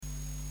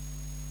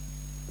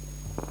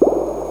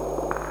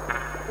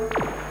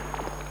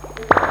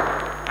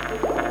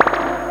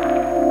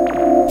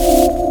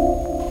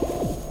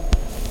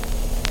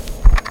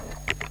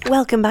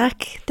Welcome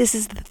back. This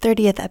is the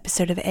 30th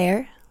episode of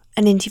Air,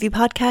 an interview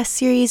podcast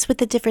series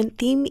with a different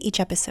theme each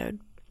episode.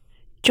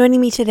 Joining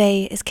me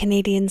today is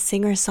Canadian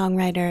singer,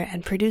 songwriter,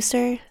 and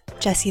producer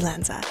Jessie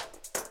Lanza.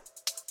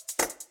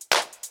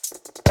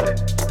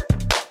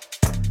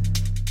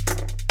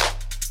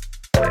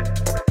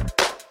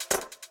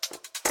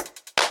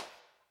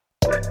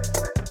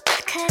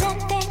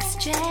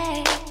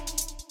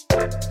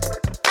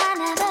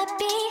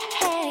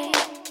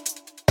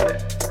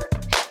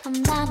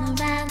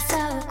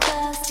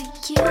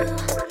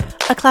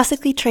 A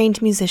classically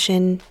trained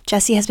musician,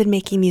 Jessie has been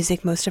making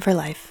music most of her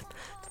life,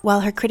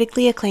 while her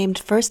critically acclaimed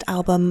first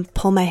album,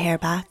 Pull My Hair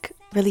Back,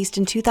 released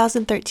in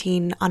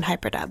 2013 on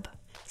Hyperdub.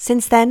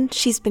 Since then,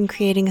 she's been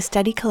creating a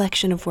steady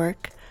collection of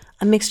work,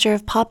 a mixture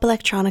of pop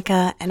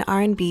electronica and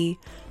R&B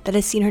that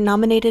has seen her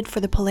nominated for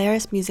the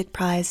Polaris Music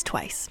Prize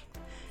twice.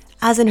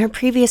 As in her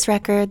previous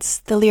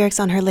records, the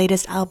lyrics on her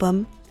latest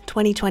album,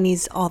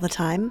 2020's All the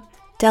Time,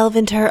 delve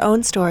into her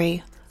own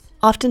story,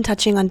 often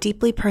touching on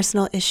deeply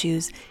personal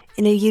issues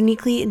in a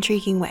uniquely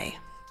intriguing way.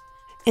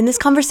 In this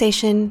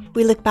conversation,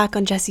 we look back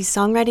on Jessie's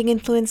songwriting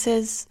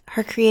influences,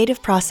 her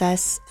creative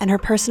process, and her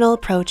personal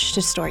approach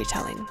to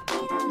storytelling.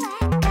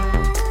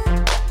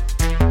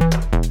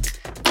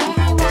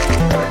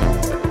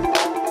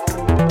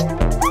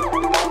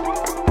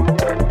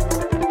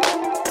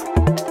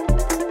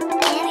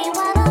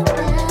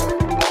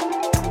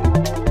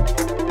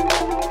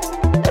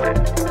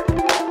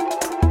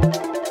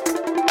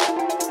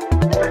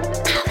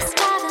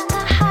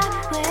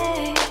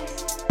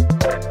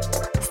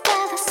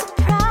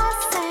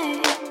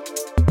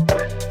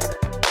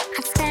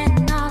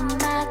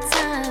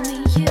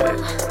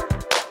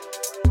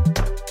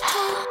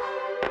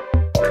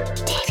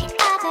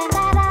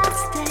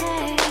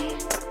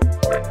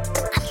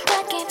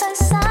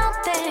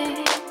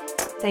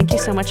 Thank you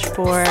so much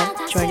for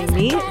joining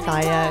me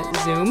via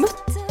Zoom.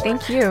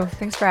 Thank you.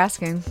 Thanks for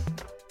asking.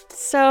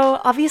 So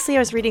obviously I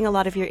was reading a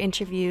lot of your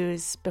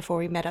interviews before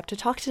we met up to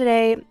talk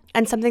today,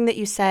 and something that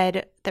you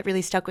said that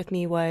really stuck with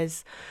me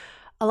was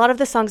a lot of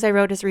the songs I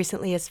wrote as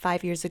recently as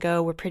 5 years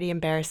ago were pretty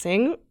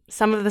embarrassing.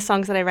 Some of the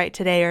songs that I write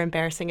today are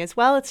embarrassing as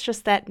well. It's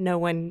just that no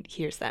one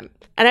hears them.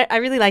 And I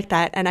really like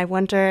that. And I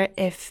wonder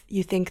if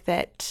you think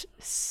that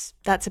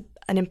that's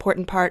an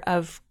important part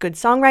of good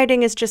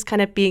songwriting is just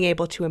kind of being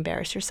able to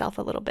embarrass yourself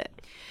a little bit.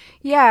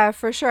 Yeah,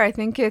 for sure. I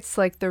think it's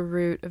like the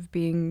root of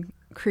being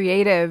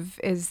creative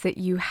is that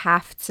you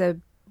have to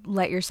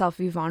let yourself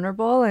be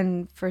vulnerable.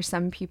 And for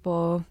some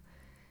people,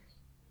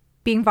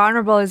 being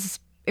vulnerable is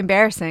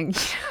embarrassing.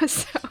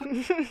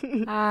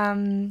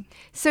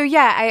 So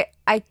yeah,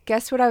 I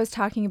guess what I was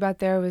talking about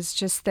there was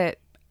just that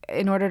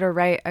in order to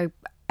write,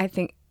 I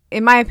think,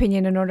 in my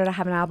opinion, in order to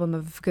have an album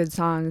of good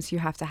songs, you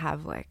have to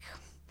have like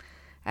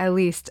at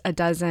least a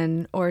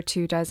dozen or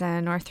 2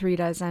 dozen or 3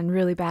 dozen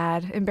really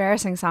bad,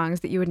 embarrassing songs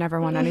that you would never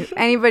want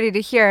anybody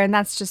to hear. And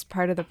that's just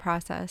part of the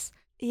process.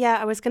 Yeah,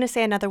 I was going to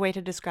say another way to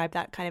describe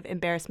that kind of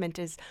embarrassment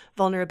is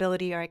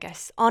vulnerability, or I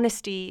guess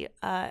honesty.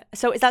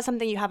 So is that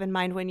something you have in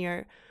mind when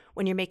you're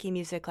making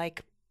music,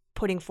 like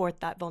putting forth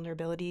that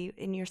vulnerability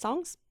in your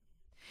songs?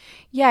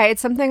 Yeah,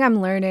 it's something I'm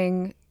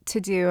learning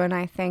to do. And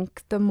I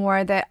think the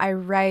more that I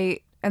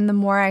write and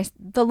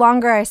the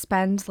longer I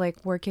spend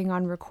like working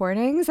on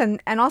recordings and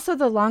also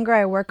the longer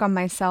I work on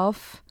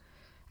myself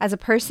as a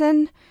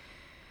person,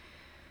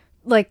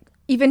 like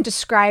even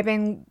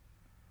describing,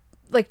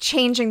 like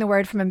changing the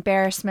word from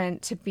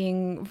embarrassment to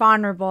being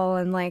vulnerable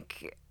and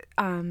like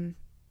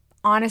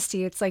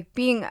honesty. It's like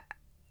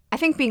I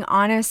think being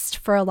honest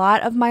for a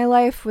lot of my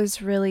life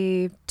was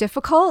really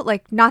difficult.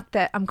 Like, not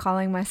that I'm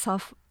calling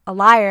myself a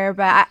liar,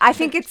 but I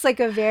think it's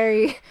like a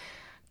very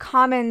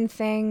common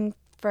thing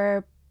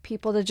for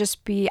people to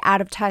just be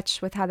out of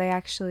touch with how they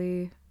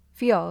actually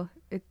feel.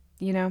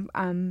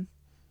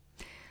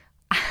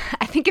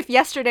 I think if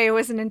yesterday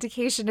was an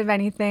indication of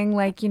anything,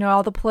 like,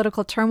 all the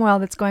political turmoil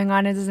that's going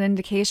on is an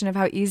indication of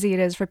how easy it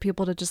is for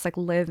people to just like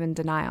live in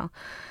denial.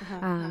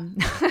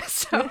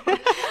 So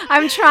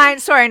I'm trying,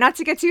 sorry, not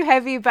to get too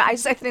heavy, but I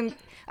think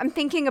I'm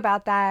thinking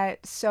about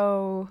that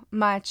so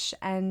much.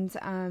 And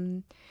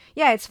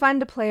yeah, it's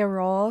fun to play a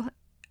role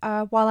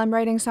while I'm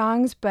writing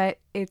songs, but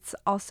it's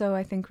also,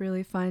 I think,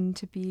 really fun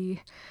to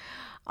be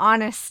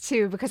honest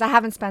too, because I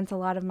haven't spent a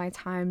lot of my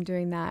time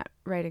doing that,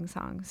 writing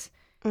songs.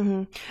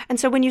 Mm-hmm. And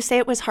so when you say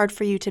it was hard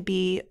for you to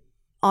be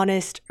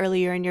honest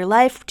earlier in your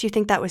life, do you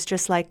think that was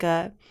just like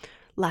a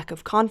lack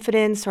of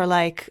confidence or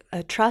like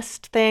a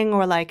trust thing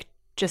or like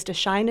just a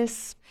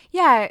shyness?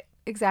 Yeah,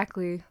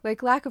 exactly.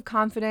 Like lack of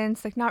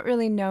confidence, like not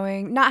really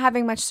knowing, not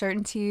having much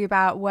certainty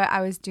about what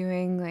I was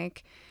doing,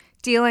 like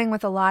dealing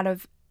with a lot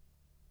of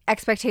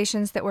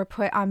expectations that were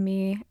put on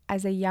me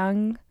as a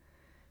young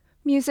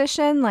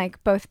musician,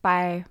 like both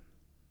by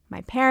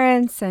my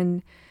parents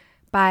and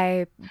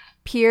by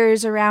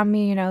peers around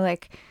me,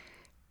 like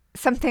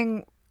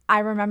something I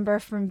remember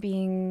from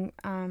being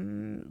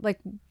like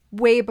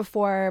way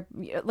before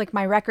like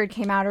my record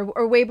came out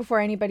or way before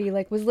anybody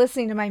like was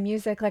listening to my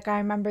music. Like I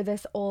remember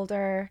this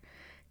older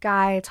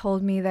guy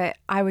told me that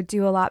I would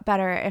do a lot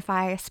better if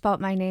I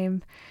spelt my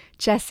name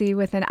Jessie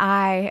with an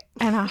I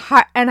and a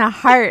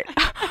heart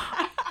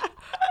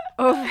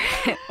over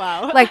it.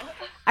 Wow. Like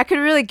I could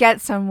really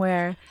get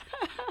somewhere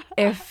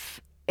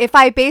if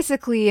I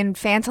basically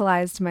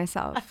infantilized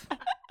myself.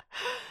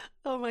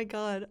 Oh my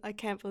God, I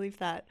can't believe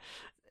that.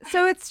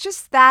 So it's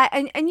just that,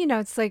 and you know,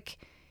 it's like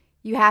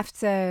you have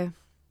to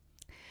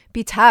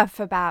be tough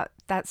about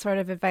that sort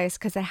of advice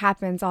because it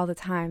happens all the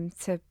time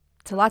to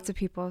lots of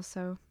people.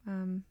 So,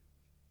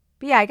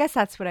 but yeah, I guess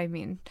that's what I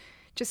mean.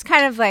 Just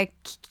kind of like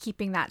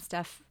keeping that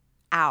stuff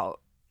out.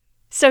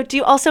 So do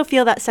you also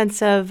feel that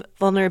sense of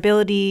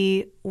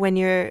vulnerability when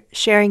you're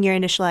sharing your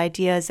initial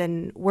ideas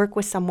and work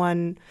with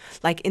someone,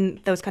 like in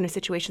those kind of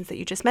situations that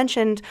you just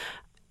mentioned,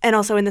 and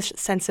also in the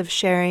sense of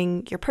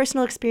sharing your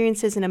personal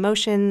experiences and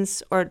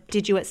emotions? Or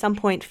did you at some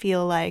point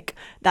feel like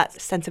that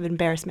sense of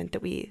embarrassment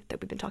that we've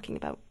been talking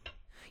about?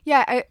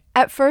 Yeah,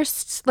 at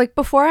first, like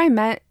before I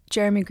met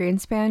Jeremy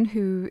Greenspan,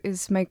 who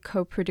is my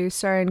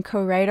co-producer and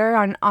co-writer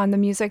on the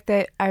music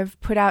that I've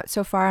put out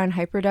so far on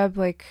Hyperdub,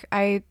 like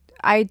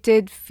I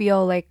did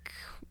feel like,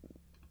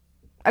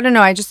 I don't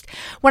know,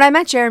 when I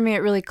met Jeremy, it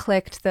really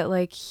clicked that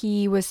like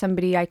he was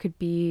somebody I could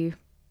be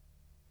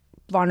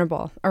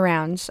vulnerable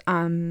around.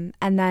 And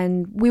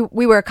then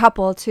we were a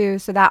couple too,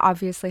 so that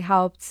obviously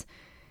helped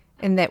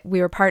in that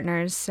we were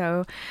partners.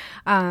 So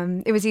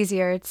it was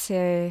easier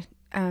to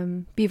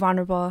be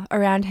vulnerable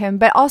around him.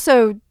 But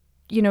also,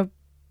 you know,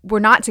 we're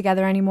not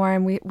together anymore,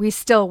 and we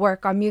still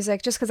work on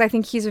music just because I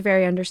think he's a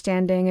very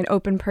understanding and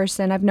open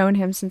person. I've known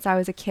him since I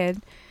was a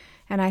kid,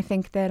 and I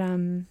think that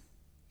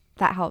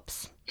that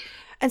helps.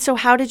 And so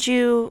how do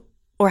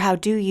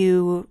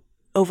you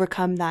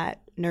overcome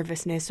that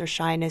nervousness or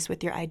shyness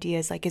with your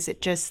ideas? Like, is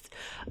it just,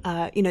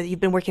 you've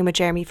been working with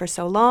Jeremy for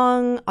so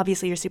long.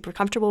 Obviously, you're super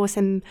comfortable with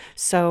him.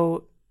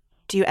 So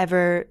do you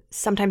ever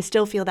sometimes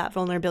still feel that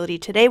vulnerability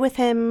today with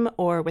him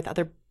or with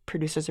other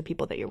producers or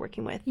people that you're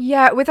working with?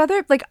 Yeah, with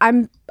other, like,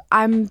 I'm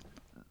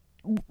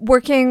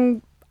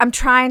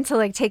trying to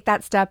like take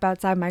that step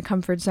outside my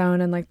comfort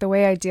zone, and like the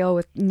way I deal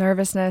with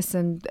nervousness,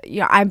 and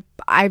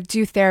I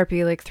do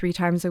therapy like 3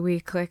 times a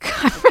week. Like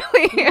I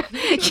really,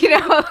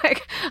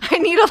 like I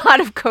need a lot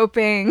of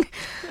coping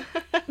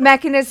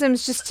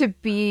mechanisms just to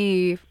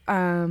be,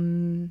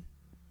 kind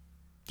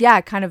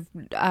of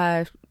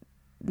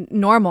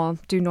normal,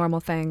 do normal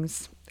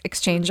things,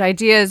 exchange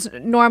ideas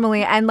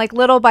normally, and like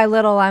little by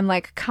little, I'm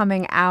like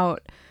coming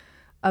out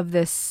of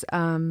this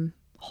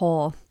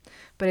hole.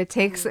 But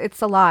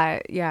it's a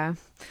lot, yeah.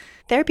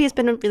 Therapy has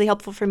been really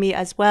helpful for me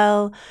as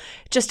well,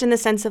 just in the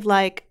sense of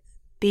like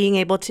being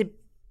able to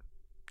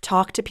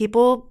talk to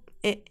people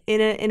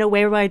in a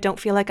way where I don't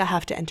feel like I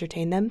have to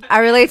entertain them. I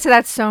relate to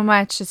that so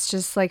much. It's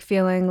just like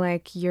feeling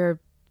like you're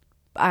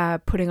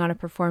putting on a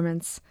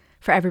performance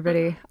for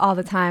everybody all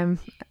the time,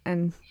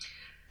 and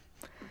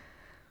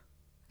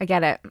I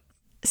get it.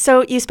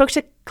 So you spoke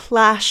to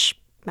Clash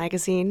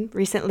magazine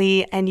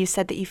recently, and you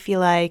said that you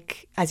feel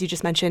like, as you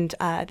just mentioned,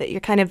 that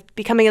you're kind of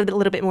becoming a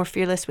little bit more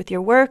fearless with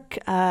your work.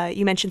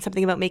 You mentioned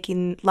something about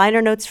making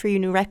liner notes for your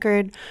new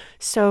record.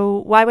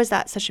 So why was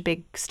that such a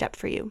big step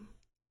for you?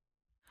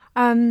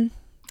 I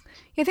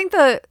think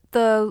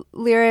the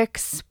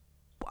lyrics,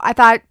 I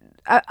thought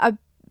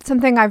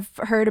something I've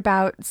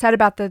said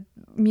about the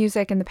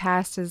music in the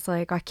past is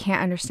like, I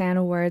can't understand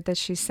a word that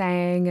she's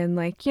saying, and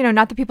like,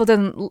 not that people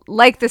didn't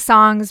like the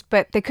songs,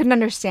 but they couldn't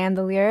understand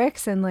the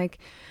lyrics. And like,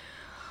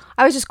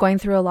 I was just going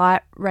through a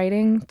lot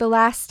writing the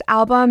last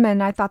album,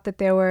 and I thought that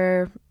there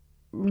were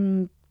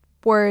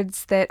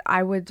words that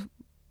I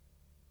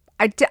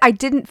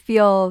didn't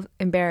feel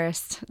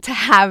embarrassed to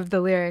have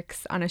the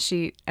lyrics on a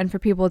sheet and for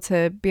people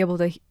to be able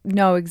to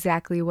know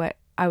exactly what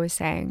I was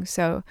saying.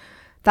 So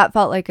that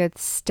felt like a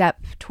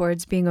step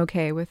towards being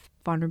okay with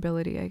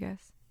vulnerability, I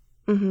guess.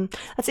 Mm-hmm.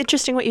 That's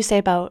interesting what you say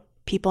about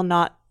people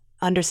not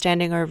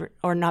understanding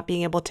or not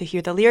being able to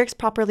hear the lyrics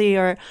properly.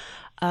 Or,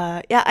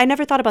 I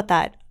never thought about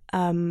that.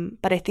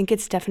 But I think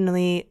it's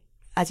definitely,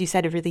 as you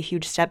said, a really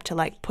huge step to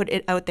like put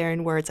it out there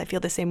in words. I feel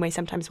the same way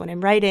sometimes when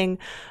I'm writing,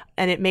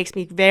 and it makes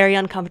me very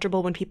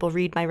uncomfortable when people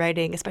read my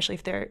writing, especially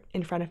if they're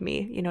in front of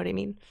me. You know what I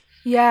mean?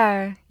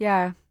 Yeah.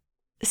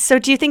 So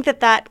do you think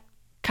that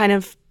kind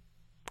of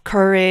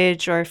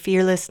courage or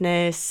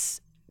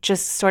fearlessness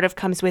just sort of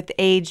comes with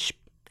age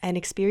and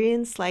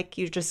experience, like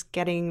you're just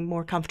getting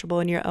more comfortable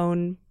in your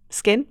own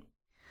skin?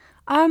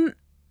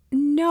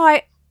 No,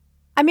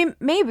 I mean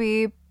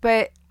maybe,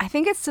 but I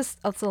think it's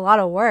a lot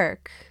of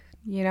work.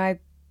 I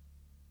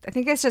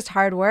think it's just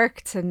hard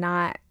work to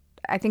not.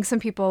 I think some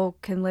people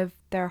can live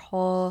their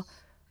whole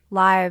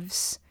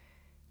lives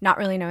not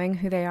really knowing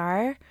who they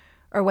are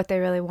or what they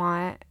really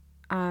want.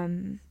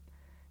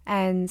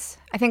 And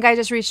I think I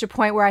just reached a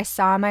point where I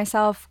saw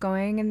myself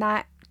going in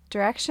that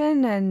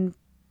direction, and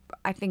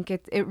I think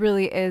it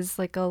really is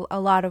like a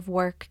lot of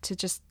work to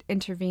just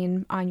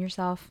intervene on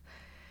yourself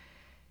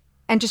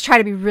and just try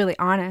to be really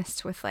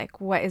honest with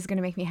like what is going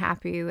to make me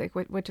happy, like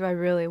what do I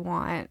really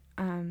want.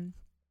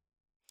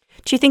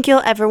 Do you think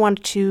you'll ever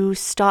want to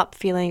stop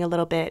feeling a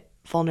little bit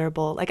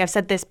vulnerable. Like I've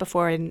said this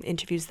before in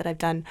interviews that I've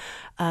done,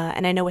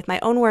 and I know with my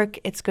own work,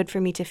 it's good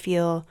for me to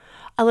feel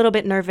a little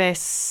bit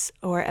nervous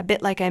or a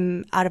bit like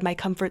I'm out of my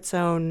comfort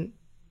zone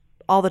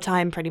all the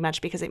time, pretty much,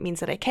 because it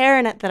means that I care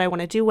and that I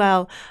want to do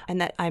well and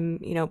that I'm,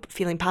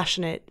 feeling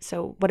passionate.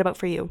 So what about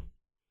for you?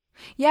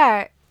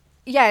 Yeah.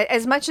 Yeah.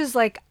 As much as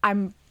like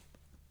I'm,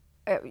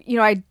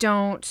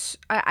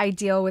 I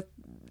deal with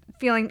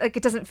feeling like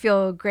it doesn't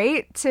feel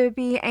great to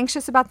be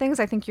anxious about things.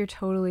 I think you're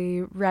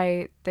totally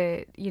right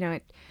that,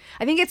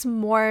 I think it's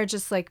more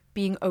just like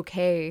being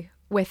okay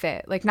with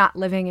it, like not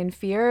living in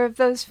fear of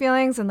those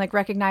feelings and like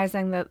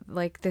recognizing that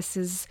like this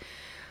is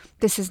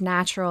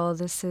natural.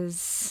 This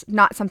is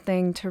not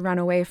something to run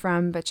away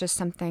from, but just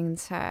something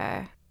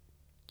to,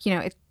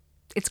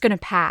 it's going to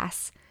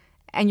pass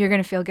and you're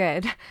going to feel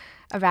good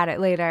about it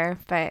later.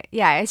 But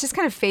yeah, it's just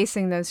kind of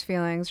facing those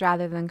feelings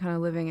rather than kind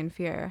of living in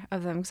fear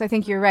of them. Because I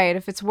think you're right.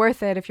 If it's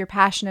worth it, if you're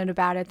passionate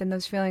about it, then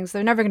those feelings,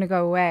 they're never going to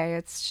go away.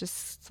 It's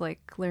just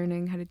like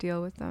learning how to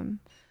deal with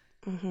them.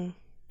 Mm-hmm.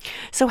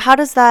 So how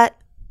does that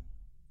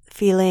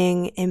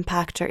feeling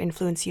impact or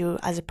influence you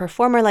as a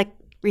performer? Like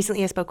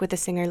recently I spoke with the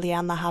singer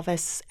Lianne La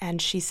Havas,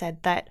 and she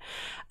said that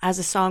as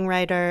a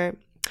songwriter,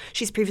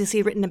 she's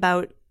previously written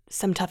about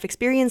some tough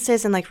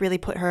experiences and like really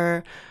put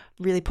her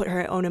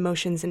own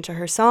emotions into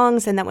her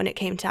songs, and that when it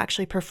came to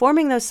actually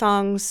performing those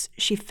songs,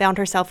 she found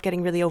herself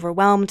getting really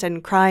overwhelmed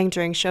and crying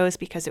during shows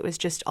because it was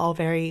just all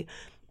very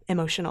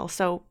emotional.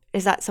 So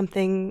is that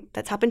something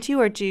that's happened to you,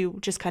 or do you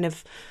just kind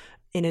of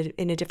in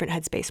a different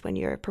headspace when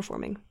you're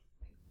performing?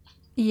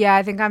 Yeah,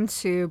 I think I'm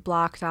too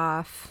blocked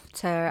off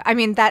to, I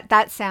mean,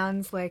 that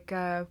sounds like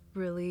a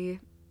really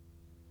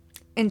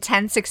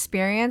intense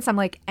experience. I'm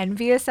like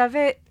envious of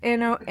it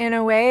in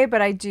a way,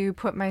 but I do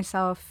put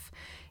myself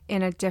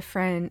in a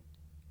different,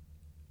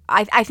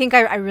 I think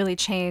I really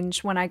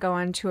change when I go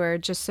on tour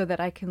just so that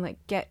I can like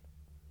get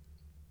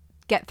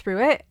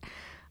through it.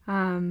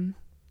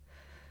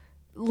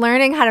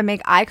 Learning how to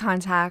make eye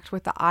contact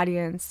with the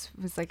audience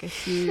was like a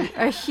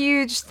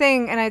huge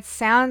thing, and it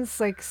sounds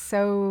like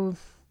so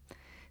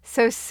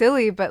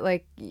silly, but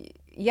like,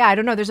 yeah, I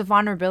don't know. There's a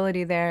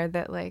vulnerability there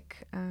that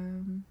like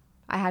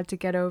I had to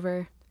get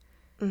over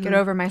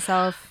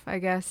myself, I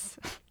guess.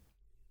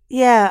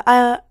 Yeah,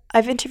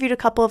 I've interviewed a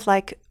couple of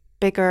like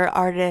bigger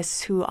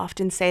artists who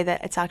often say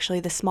that it's actually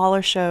the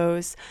smaller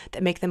shows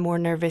that make them more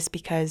nervous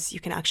because you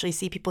can actually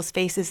see people's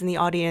faces in the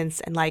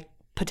audience and like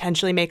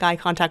potentially make eye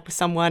contact with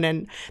someone,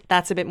 and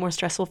that's a bit more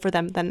stressful for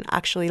them than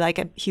actually like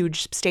a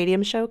huge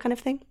stadium show kind of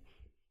thing.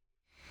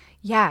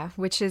 Yeah,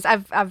 which is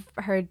I've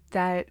heard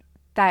that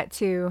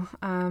too.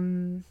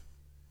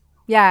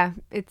 Yeah,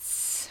 it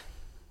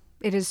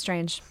is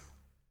strange.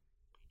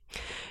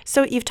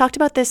 So you've talked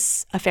about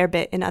this a fair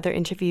bit in other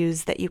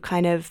interviews, that you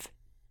kind of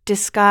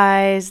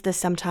disguise the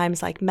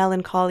sometimes like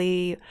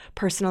melancholy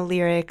personal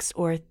lyrics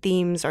or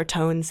themes or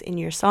tones in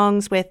your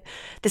songs with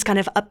this kind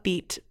of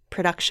upbeat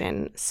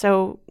production.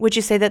 So would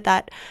you say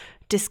that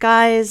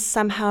disguise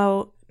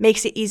somehow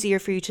makes it easier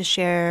for you to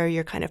share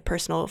your kind of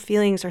personal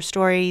feelings or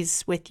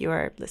stories with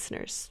your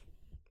listeners?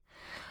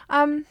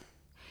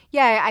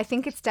 Yeah, I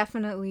think it's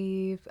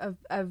definitely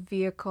a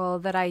vehicle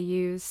that I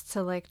use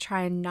to like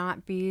try and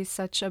not be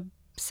such a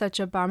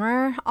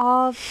bummer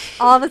all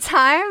the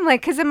time.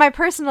 Like, because in my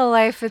personal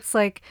life, it's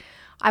like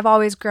I've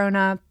always grown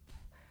up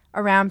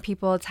around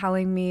people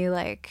telling me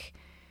like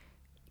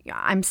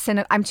I'm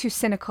too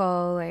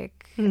cynical.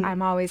 Like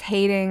I'm always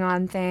hating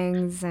on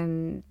things,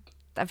 and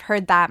I've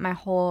heard that my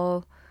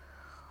whole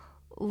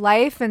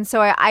life. And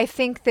so I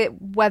think that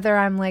whether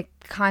I'm like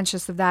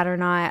conscious of that or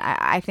not,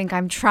 I think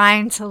I'm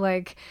trying to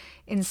like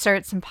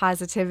insert some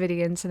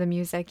positivity into the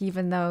music,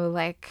 even though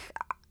like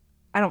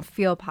I don't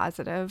feel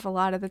positive a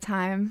lot of the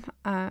time.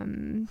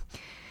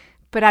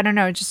 But I don't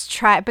know, just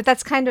try. But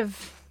that's kind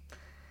of,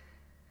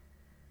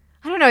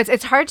 I don't know,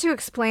 it's hard to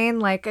explain.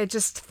 Like I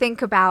just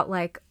think about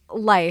like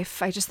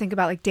life. I just think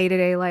about like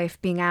day-to-day life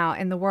being out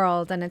in the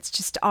world, and it's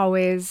just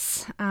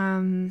always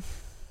a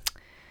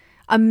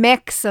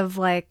mix of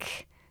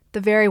like the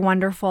very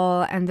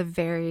wonderful and the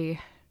very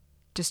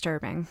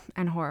disturbing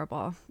and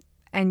horrible,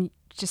 and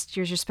just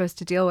you're just supposed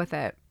to deal with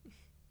it.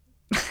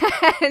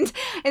 And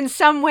in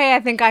some way, I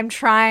think I'm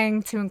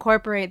trying to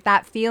incorporate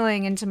that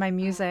feeling into my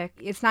music.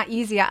 It's not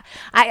easy. I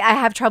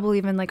have trouble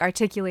even like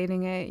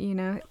articulating it, you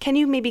know. Can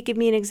you maybe give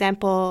me an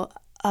example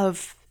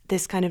of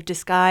this kind of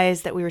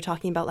disguise that we were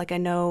talking about? Like I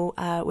know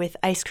with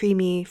Ice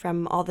Creamy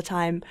from All the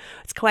Time,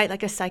 it's quite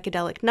like a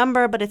psychedelic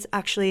number, but it's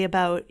actually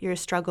about your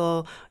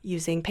struggle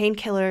using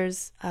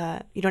painkillers.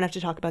 You don't have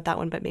to talk about that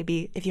one, but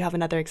maybe if you have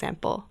another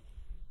example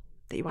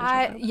that you want to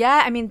talk about.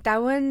 Yeah, I mean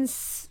that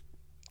one's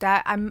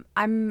that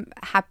I'm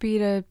happy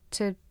to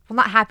well,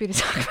 not happy to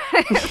talk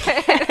about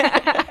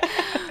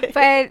it,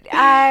 but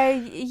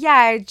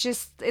yeah,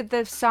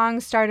 the song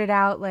started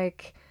out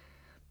like.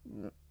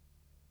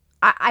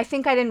 I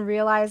think I didn't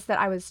realize that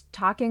I was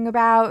talking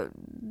about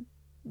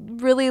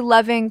really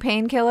loving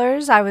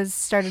painkillers.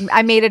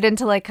 I made it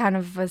into like kind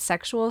of a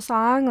sexual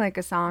song, like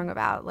a song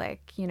about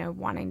like, you know,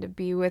 wanting to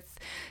be with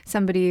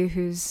somebody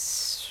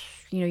who's,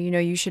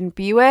 you shouldn't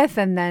be with,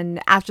 and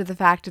then after the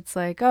fact it's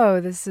like, oh,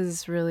 this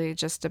is really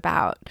just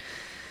about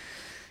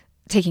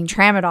taking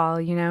tramadol,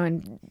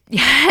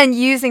 and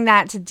using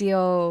that to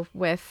deal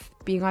with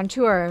being on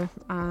tour,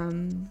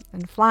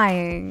 and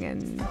flying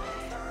and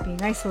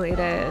being isolated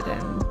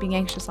and being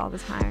anxious all the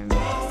time.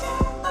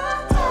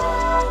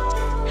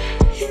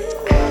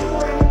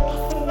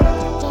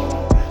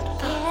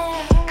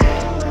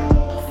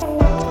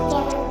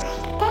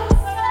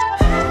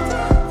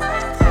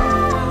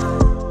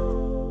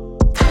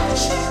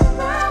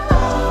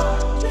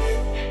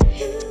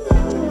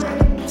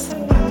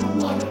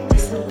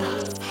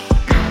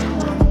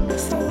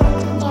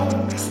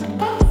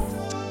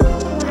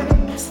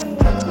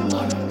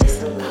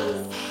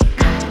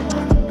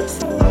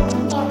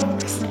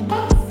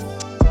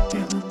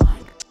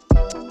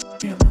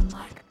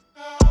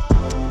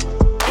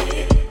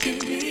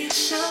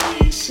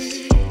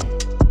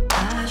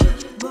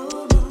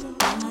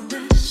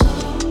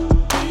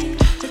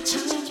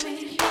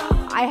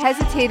 I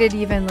hesitated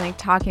even like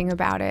talking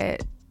about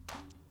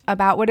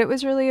what it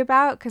was really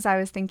about, because I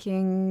was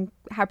thinking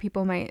how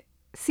people might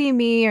see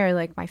me, or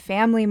like my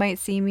family might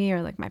see me,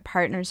 or like my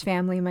partner's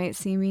family might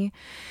see me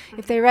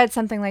if they read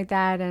something like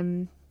that.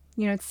 And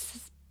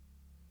it's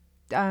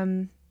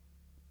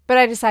but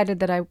I decided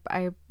that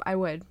I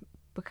would,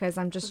 because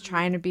I'm just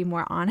trying to be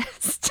more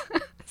honest.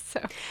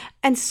 So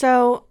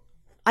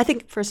I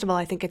think, first of all,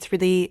 I think it's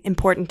really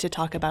important to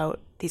talk about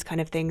these kind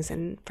of things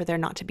and for there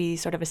not to be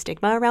sort of a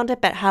stigma around it.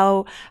 But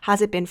how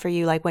has it been for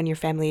you, like when your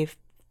family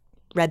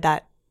read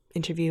that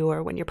interview,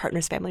 or when your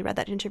partner's family read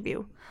that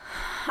interview?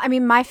 I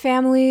mean, my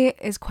family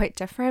is quite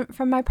different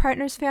from my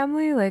partner's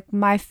family. Like,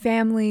 my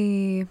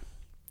family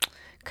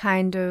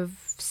kind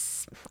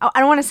of, I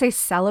don't want to say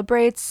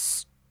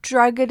celebrates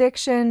drug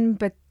addiction,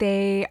 but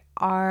they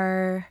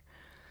are,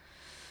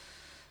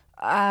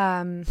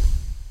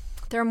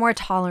 they're more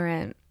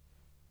tolerant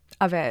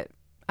of it.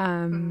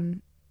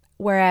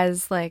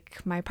 Whereas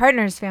like my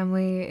partner's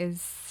family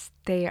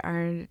they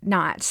are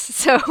not.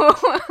 So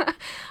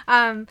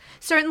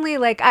certainly,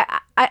 like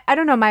I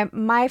don't know,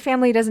 my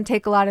family doesn't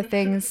take a lot of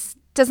things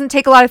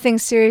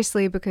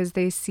seriously, because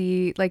they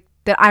see like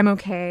that I'm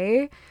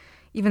okay,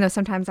 even though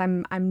sometimes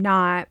I'm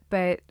not.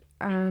 But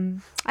I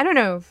don't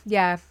know.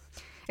 Yeah.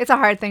 It's a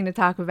hard thing to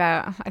talk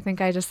about. I think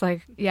I just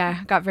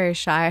got very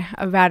shy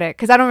about it,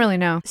 because I don't really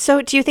know.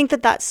 So do you think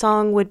that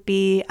song would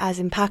be as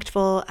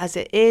impactful as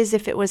it is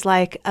if it was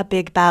like a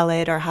big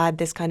ballad or had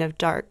this kind of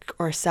dark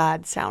or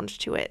sad sound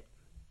to it?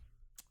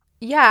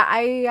 Yeah,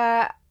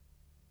 I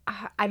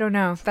don't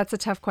know. That's a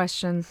tough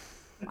question.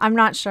 I'm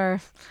not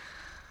sure.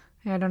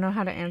 I don't know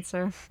how to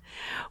answer.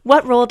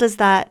 What role does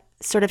that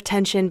sort of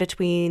tension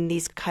between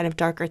these kind of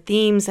darker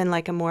themes and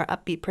like a more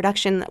upbeat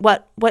production,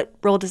 what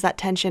role does that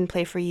tension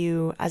play for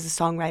you as a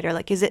songwriter?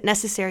 Like, is it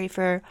necessary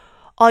for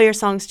all your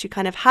songs to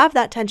kind of have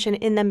that tension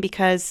in them?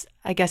 Because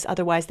I guess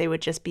otherwise they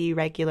would just be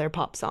regular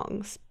pop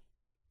songs.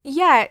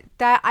 Yeah,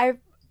 that I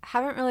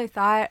haven't really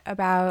thought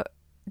about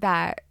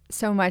that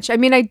so much. I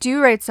mean, I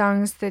do write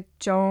songs that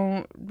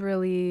don't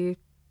really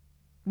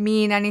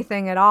mean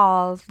anything at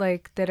all,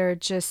 like that are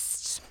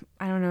just,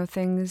 I don't know,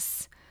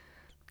 things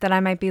that I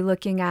might be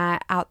looking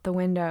at out the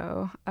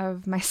window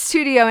of my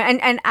studio,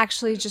 and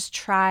actually just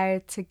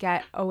try to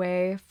get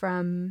away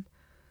from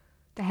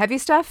the heavy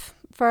stuff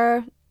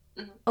for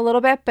a little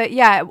bit. But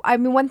yeah, I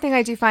mean, one thing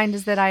I do find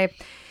is that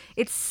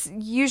it's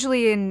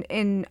usually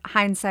in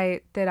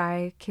hindsight that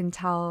I can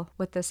tell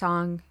what the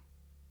song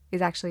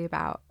is actually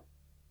about.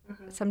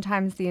 Mm-hmm.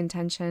 Sometimes the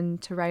intention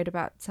to write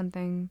about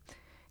something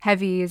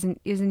heavy isn't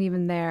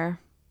even there.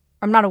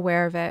 I'm not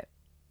aware of it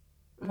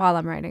while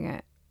I'm writing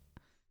it.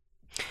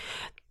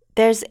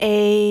 There's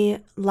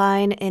a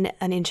line in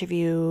an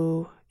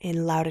interview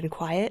in Loud and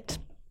Quiet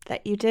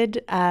that you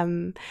did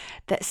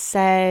that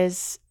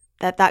says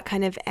that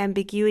kind of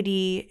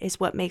ambiguity is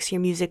what makes your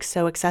music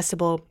so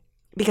accessible,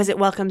 because it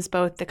welcomes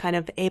both the kind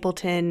of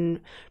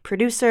Ableton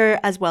producer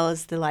as well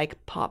as the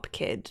like pop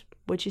kid.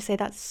 Would you say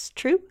that's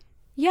true?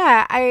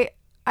 Yeah, I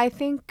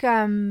think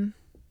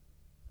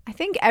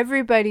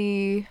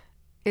everybody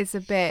is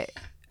a bit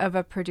of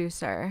a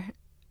producer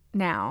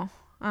now.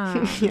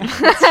 Yeah,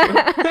 that's true.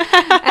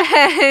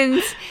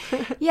 And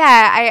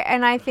yeah,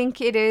 I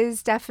think it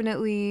is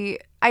definitely,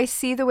 I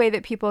see the way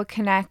that people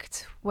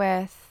connect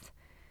with,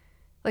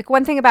 like,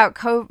 one thing about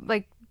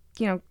COVID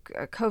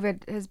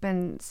has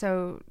been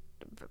so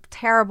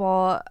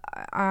terrible,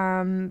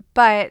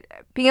 but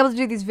being able to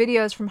do these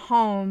videos from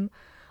home,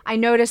 I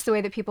noticed the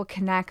way that people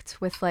connect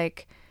with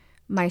like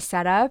my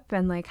setup,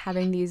 and like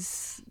having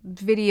these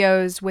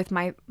videos with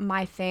my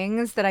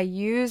things that I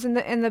use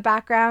in the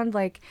background,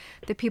 like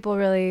that people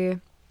really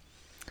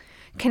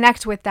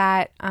connect with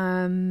that.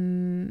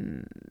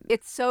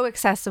 It's so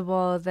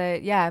accessible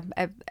that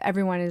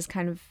everyone is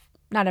kind of,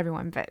 not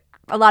everyone, but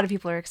a lot of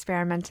people are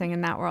experimenting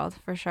in that world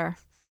for sure.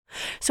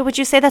 So would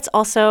you say that's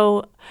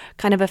also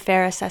kind of a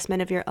fair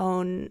assessment of your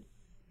own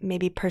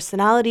maybe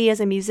personality as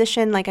a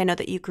musician? Like, I know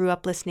that you grew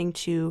up listening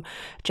to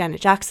Janet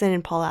Jackson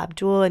and Paula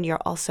Abdul, and you're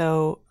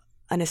also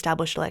an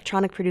established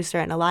electronic producer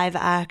and a live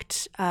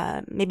act.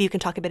 Maybe you can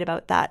talk a bit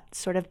about that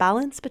sort of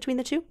balance between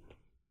the two.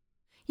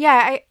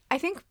 Yeah, I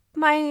think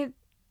my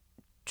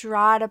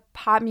draw to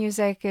pop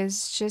music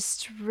is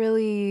just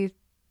really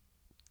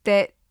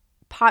that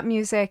pop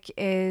music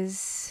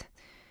is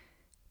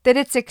that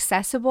it's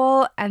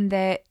accessible and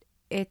that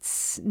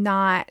it's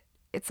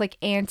like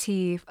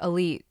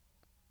anti-elite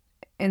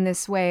in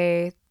this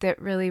way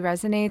that really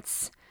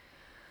resonates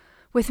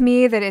with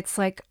me, that it's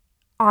like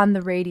on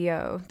the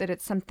radio, that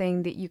it's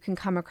something that you can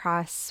come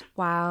across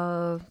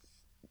while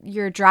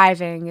you're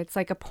driving. It's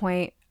like a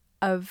point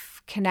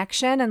of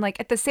connection. And like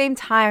at the same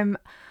time,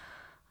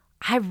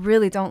 I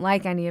really don't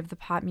like any of the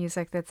pop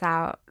music that's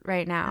out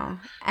right now.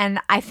 And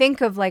I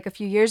think of like a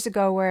few years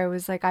ago where it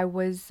was like I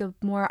was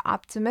more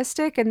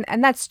optimistic,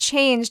 and that's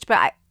changed,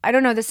 but I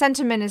don't know, the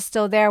sentiment is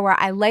still there where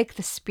I like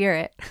the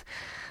spirit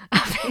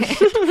of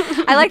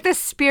it. I like the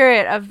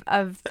spirit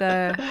of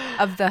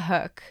the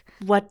hook.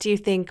 What do you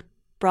think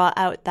brought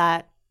out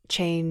that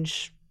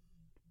change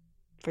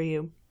for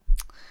you?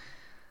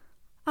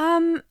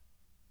 I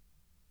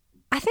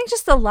think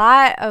just a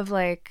lot of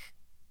like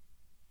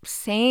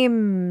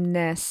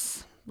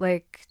sameness,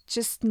 like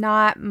just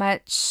not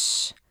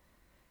much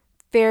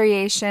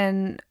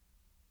variation,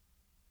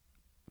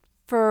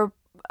 for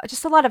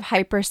just a lot of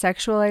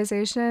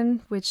hypersexualization,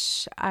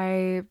 which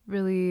I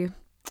don't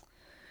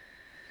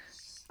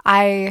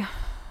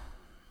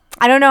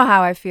know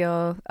how I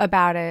feel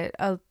about it.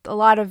 A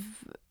lot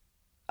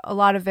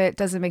of it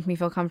doesn't make me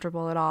feel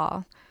comfortable at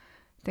all.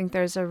 I think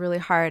there's a really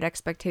hard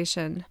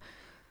expectation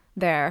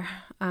there,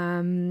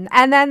 and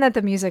then that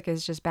the music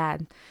is just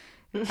bad.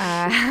 And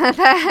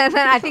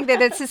then I think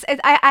that it's just,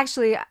 I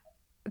actually,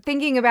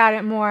 thinking about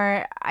it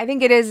more, I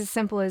think it is as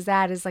simple as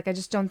that, is like I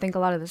just don't think a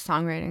lot of the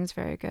songwriting is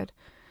very good.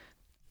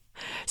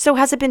 So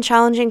has it been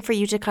challenging for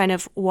you to kind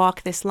of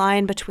walk this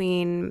line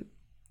between,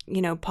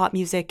 pop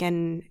music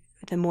and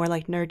the more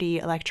like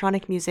nerdy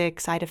electronic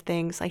music side of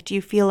things? Like, do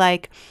you feel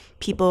like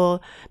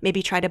people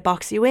maybe try to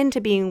box you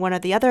into being one or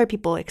the other?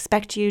 People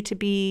expect you to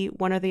be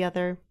one or the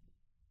other?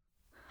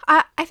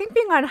 I think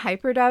being on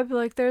Hyperdub,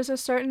 like there's a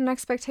certain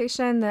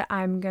expectation that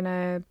I'm going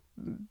to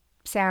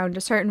sound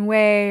a certain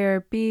way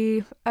or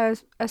be a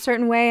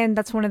certain way. And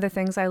that's one of the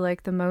things I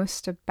like the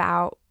most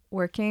about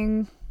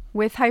working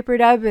with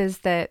Hyperdub, is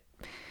that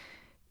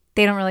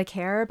they don't really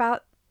care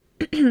about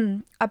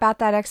about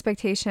that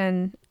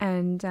expectation,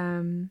 and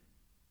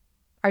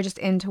are just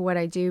into what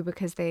I do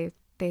because they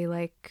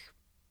like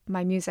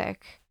my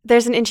music.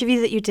 There's an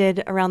interview that you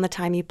did around the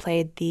time you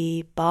played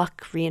the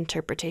Bach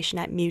reinterpretation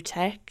at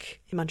MUTEK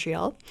in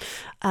Montreal.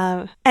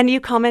 And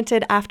you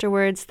commented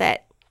afterwards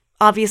that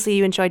obviously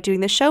you enjoyed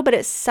doing the show, but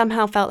it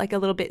somehow felt like a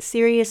little bit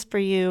serious for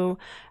you,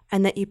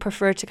 and that you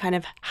prefer to kind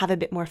of have a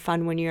bit more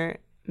fun when you're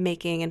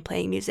making and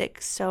playing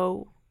music.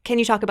 So can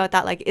you talk about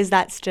that? Like, is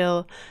that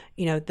still,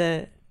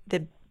 the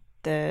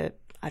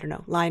I don't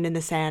know, line in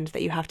the sand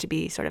that you have to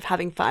be sort of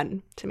having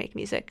fun to make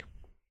music?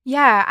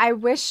 Yeah, I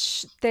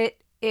wish that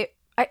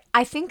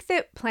I think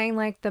that playing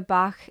like the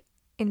Bach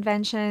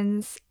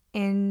inventions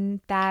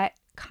in that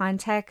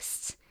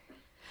context,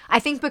 I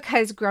think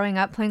because growing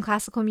up playing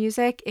classical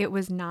music, it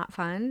was not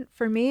fun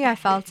for me. I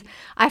felt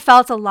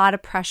a lot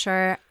of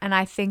pressure, and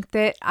I think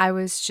that I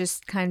was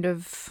just kind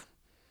of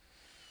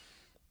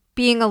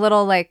being a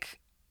little like,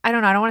 I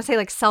don't know, I don't want to say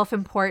like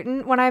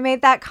self-important when I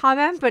made that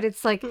comment, but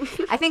it's like,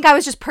 I think I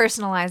was just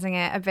personalizing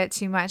it a bit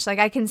too much. Like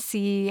I can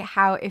see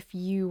how if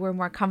you were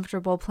more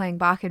comfortable playing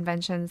Bach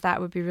inventions, that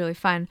would be really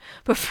fun.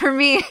 But for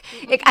me,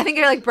 I think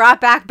it like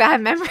brought back bad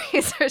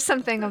memories or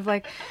something of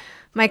like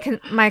my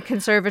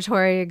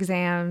conservatory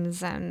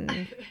exams.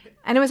 And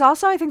it was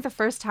also, I think, the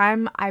first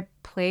time I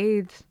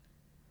played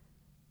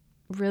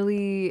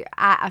really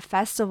at a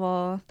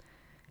festival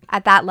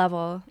at that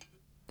level.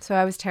 So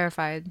I was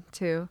terrified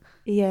too.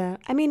 Yeah.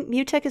 I mean,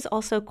 MUTEK is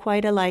also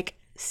quite a like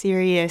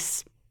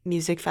serious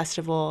music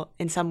festival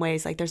in some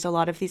ways. Like there's a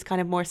lot of these kind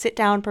of more sit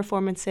down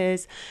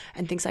performances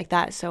and things like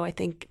that. So I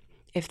think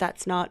if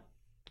that's not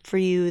for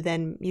you,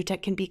 then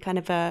MUTEK can be kind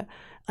of an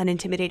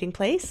intimidating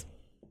place.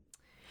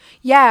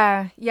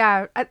 Yeah.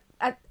 And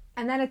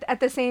then at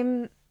the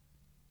same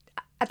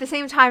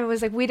time, it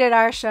was like we did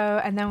our show,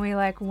 and then we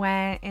like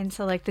went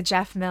into like the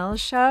Jeff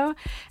Mills show,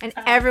 and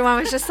everyone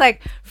was just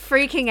like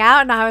freaking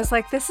out, and I was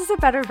like, this is a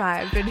better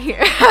vibe in here.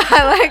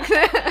 I like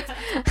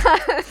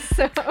that.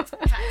 So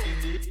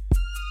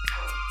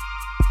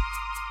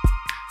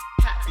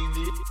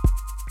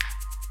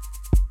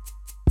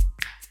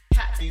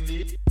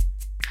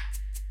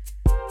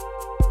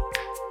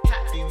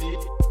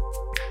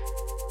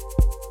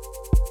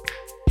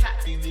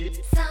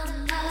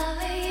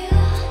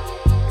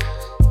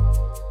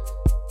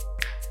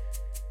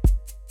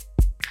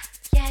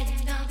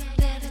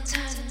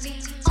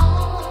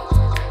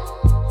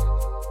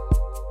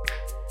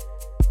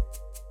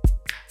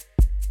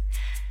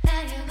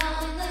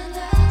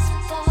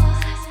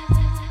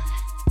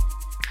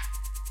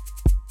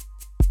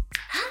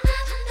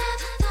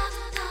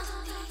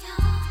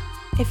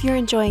If you're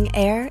enjoying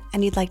AIR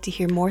and you'd like to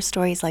hear more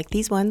stories like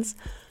these ones,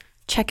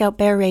 check out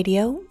Bear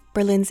Radio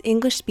Berlin's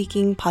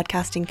English-speaking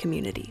podcasting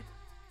community.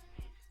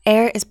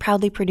 Air is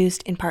proudly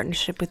produced in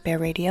partnership with Bear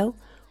Radio,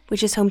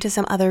 which is home to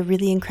some other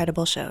really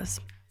incredible shows.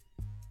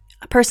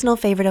 A personal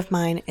favorite of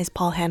mine is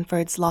Paul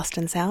Hanford's Lost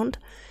in Sound,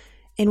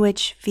 in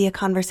which, via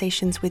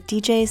conversations with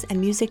DJs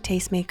and music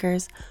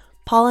tastemakers,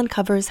 Paul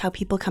uncovers how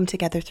people come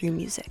together through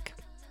music.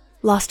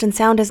 Lost in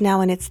Sound is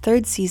now in its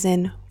 3rd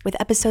season, with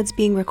episodes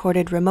being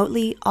recorded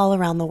remotely all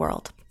around the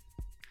world.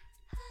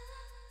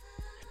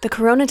 The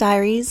Corona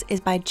Diaries is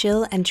by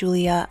Jill and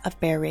Julia of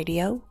Bear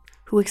Radio,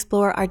 who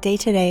explore our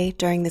day-to-day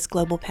during this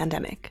global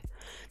pandemic.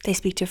 They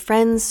speak to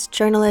friends,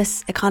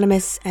 journalists,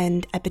 economists,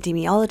 and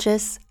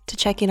epidemiologists to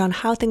check in on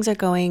how things are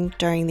going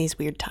during these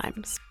weird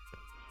times.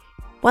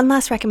 One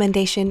last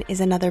recommendation is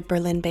another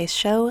Berlin-based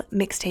show,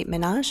 Mixtape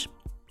Menage,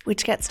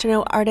 which gets to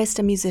know artists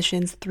and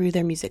musicians through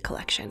their music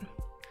collection.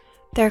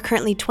 There are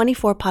currently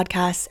 24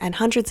 podcasts and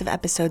hundreds of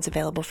episodes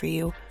available for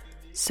you,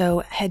 so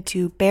head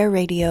to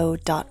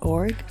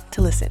bearradio.org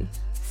to listen.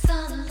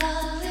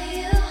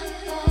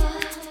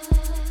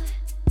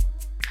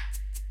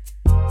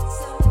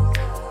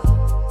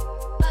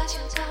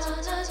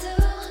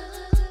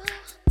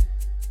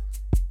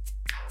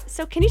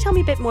 So can you tell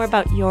me a bit more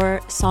about your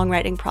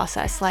songwriting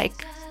process?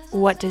 Like,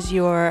 what does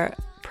your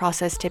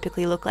process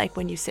typically look like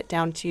when you sit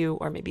down to,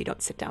 or maybe you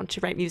don't sit down to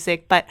write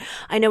music, but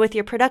I know with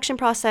your production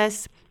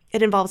process,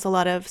 it involves a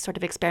lot of sort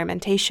of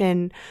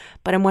experimentation,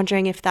 but I'm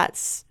wondering if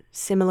that's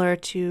similar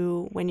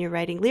to when you're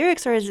writing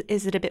lyrics, or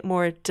is it a bit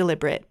more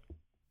deliberate?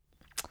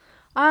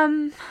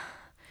 No,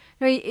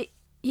 it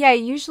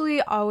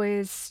usually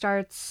always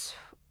starts,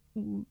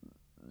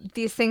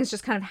 these things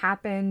just kind of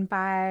happen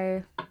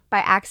by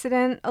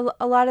accident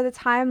a lot of the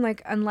time,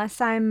 like unless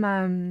I've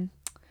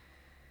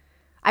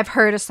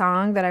heard a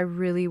song that I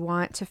really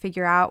want to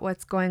figure out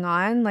what's going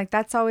on, like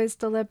that's always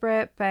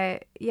deliberate.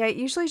 But yeah, it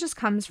usually just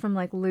comes from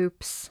like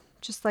loops,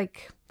 just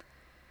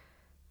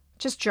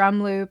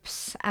drum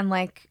loops and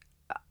like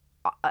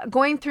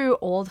going through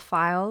old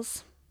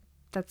files.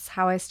 That's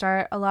how I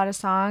start a lot of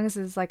songs,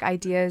 is like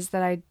ideas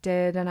that I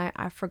did and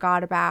I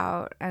forgot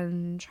about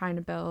and trying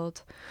to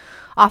build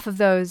off of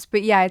those.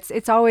 But yeah,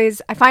 it's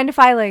always, I find if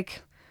I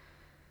like,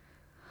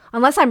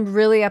 unless I'm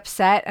really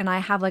upset and I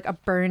have like a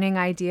burning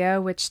idea,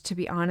 which to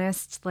be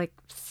honest, like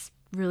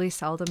really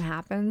seldom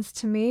happens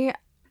to me,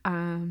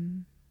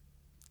 the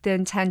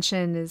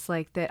intention is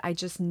like that I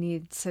just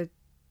need to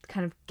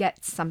kind of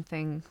get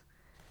something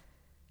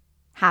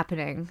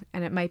happening,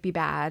 and it might be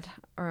bad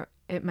or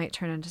it might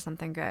turn into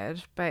something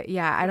good. But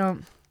yeah, I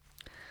have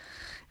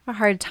a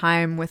hard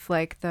time with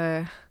like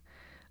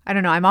I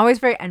don't know. I'm always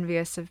very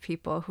envious of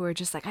people who are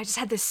just like, I just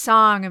had this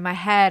song in my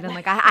head and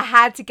like I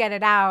had to get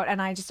it out,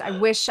 and I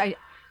wish I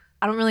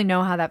don't really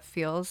know how that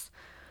feels.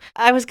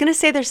 I was going to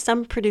say there's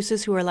some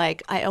producers who are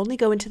like, I only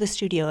go into the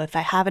studio if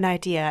I have an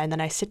idea, and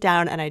then I sit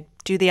down and I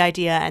do the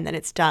idea and then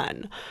it's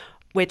done,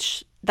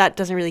 which that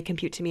doesn't really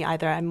compute to me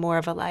either. I'm more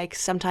of a like,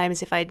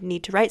 sometimes if I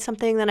need to write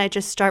something, then I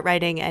just start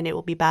writing and it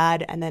will be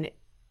bad, and then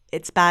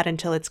it's bad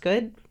until it's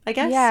good, I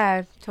guess.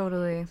 Yeah,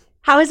 totally.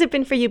 How has it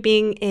been for you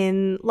being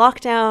in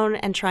lockdown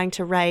and trying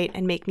to write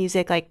and make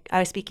music? Like, I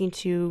was speaking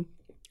to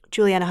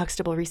Juliana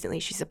Huxtable recently.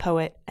 She's a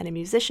poet and a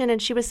musician,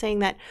 and she was saying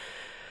that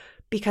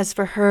because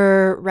for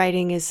her,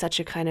 writing is such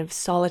a kind of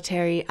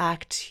solitary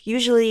act,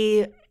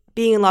 usually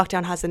being in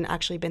lockdown hasn't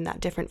actually been that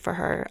different for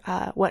her.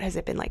 What has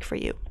it been like for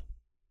you?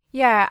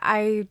 Yeah,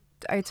 I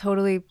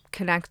totally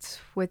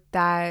connect with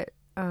that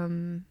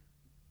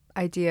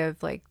idea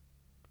of like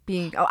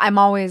I'm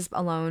always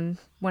alone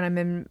when I'm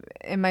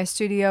in my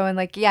studio, and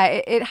like, yeah,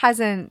 it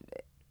hasn't,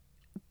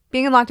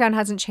 being in lockdown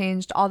hasn't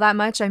changed all that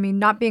much. I mean,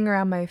 not being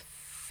around my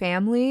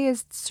family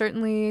is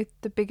certainly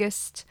the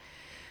biggest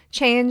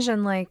change,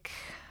 and like,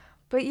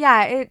 but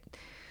yeah,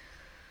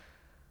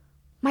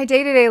 my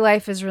day-to-day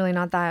life is really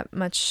not that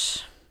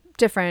much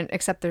different,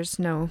 except there's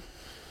no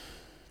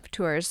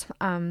tours.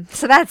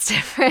 So that's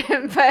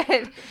different,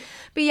 but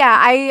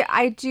yeah,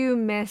 I do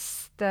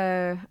miss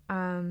the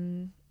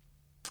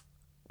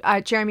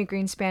Jeremy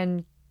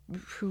Greenspan,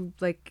 who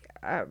like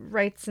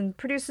writes and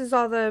produces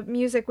all the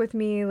music with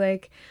me.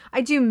 Like,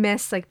 I do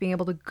miss like being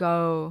able to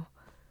go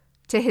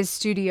to his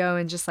studio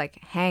and just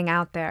like hang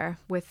out there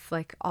with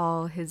like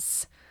all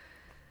his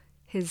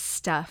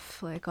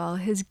stuff, like all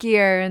his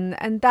gear,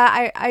 and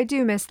that I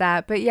do miss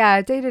that. But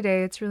yeah, day to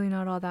day, it's really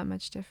not all that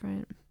much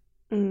different.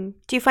 Do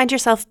you find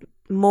yourself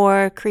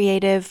more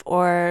creative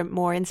or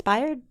more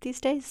inspired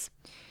these days?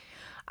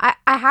 I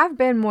have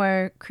been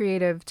more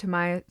creative, to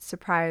my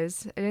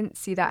surprise. I didn't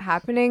see that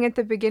happening at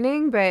the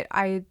beginning, but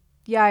I'm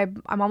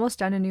almost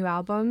done a new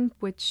album,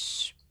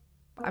 which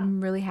I'm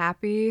really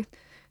happy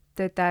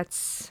that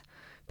that's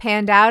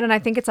panned out. And I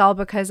think it's all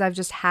because I've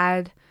just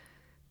had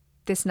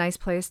this nice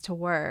place to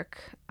work,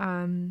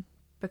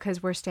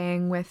 because I'm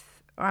staying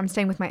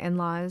with my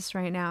in-laws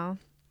right now.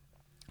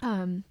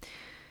 And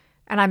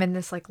I'm in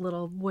this like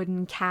little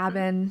wooden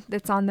cabin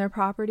that's on their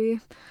property.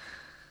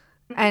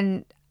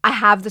 And I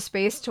have the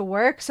space to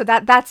work. So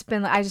that's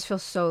been, I just feel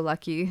so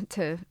lucky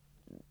to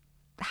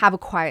have a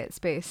quiet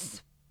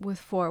space with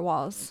 4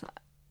 walls.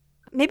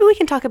 Maybe we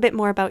can talk a bit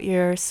more about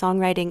your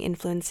songwriting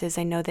influences.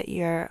 I know that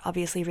you're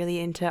obviously really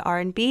into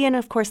R&B, and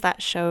of course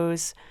that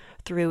shows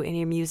through in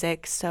your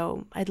music.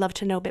 So I'd love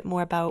to know a bit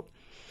more about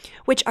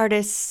which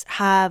artists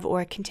have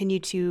or continue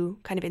to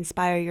kind of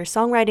inspire your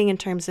songwriting in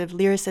terms of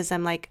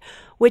lyricism. Like,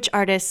 which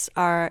artists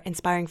are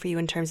inspiring for you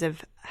in terms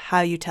of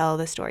how you tell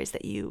the stories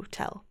that you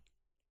tell?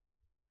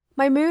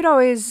 My mood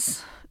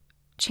always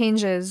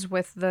changes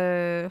with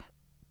the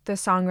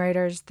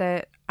songwriters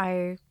that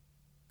I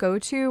go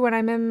to when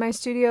I'm in my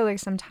studio. Like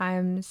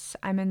sometimes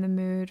I'm in the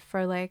mood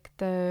for like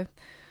the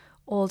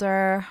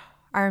older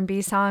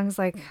R&B songs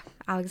like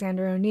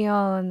Alexander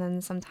O'Neal, and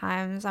then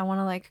sometimes I want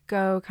to like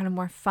go kind of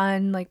more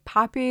fun like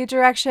poppy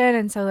direction,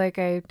 and so like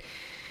I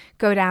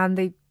go down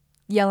the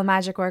Yellow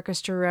Magic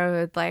Orchestra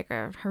road like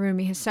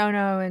Harumi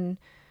Hosono, and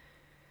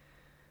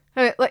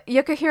like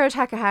Yukihiro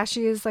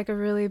Takahashi is like a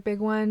really big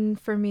one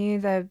for me.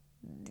 That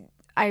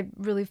I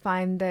really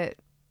find that,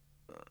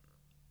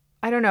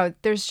 I don't know,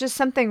 there's just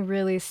something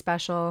really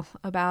special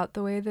about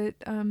the way that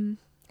him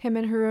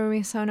and Harumi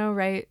Hosono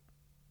write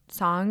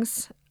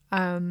songs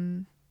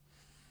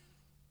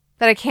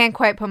that I can't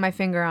quite put my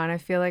finger on. I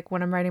feel like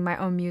when I'm writing my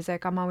own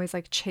music, I'm always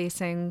like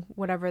chasing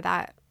whatever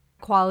that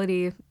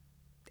quality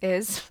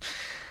is.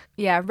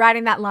 Yeah,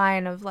 riding that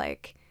line of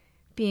like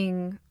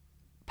being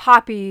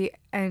poppy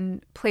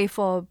and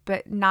playful,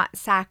 but not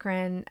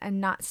saccharine and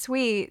not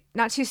sweet,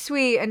 not too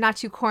sweet and not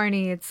too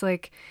corny. It's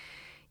like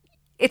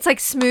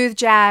smooth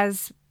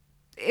jazz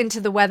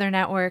into the Weather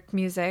Network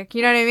music.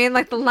 You know what I mean?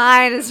 Like the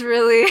line is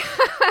really,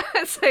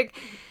 it's like,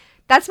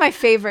 that's my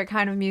favorite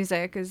kind of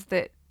music, is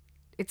that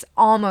it's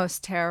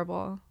almost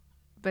terrible,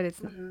 but it's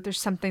there's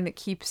something that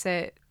keeps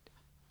it.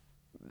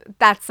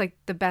 That's like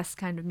the best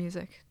kind of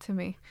music to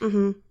me.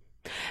 Mm-hmm.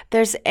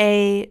 There's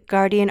a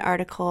Guardian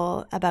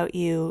article about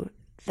you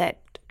that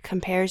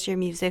compares your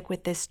music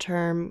with this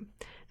term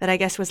that I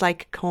guess was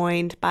like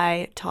coined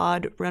by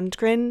Todd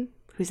Rundgren,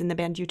 who's in the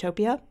band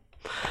Utopia.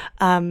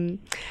 And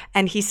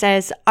he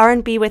says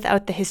R&B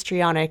without the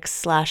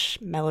histrionics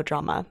 /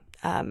 melodrama.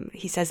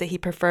 He says that he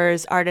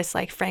prefers artists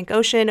like Frank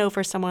Ocean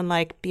over someone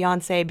like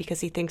Beyonce because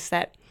he thinks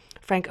that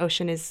Frank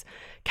Ocean is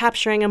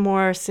capturing a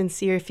more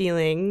sincere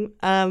feeling.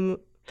 I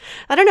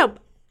don't know.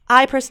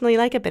 I personally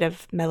like a bit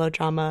of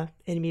melodrama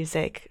in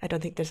music. I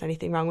don't think there's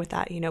anything wrong with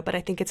that, but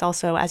I think it's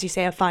also, as you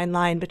say, a fine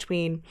line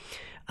between,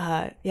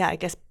 I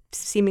guess,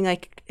 seeming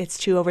like it's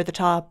too over the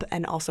top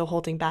and also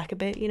holding back a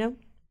bit,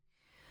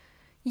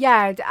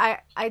 Yeah,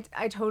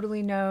 I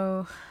totally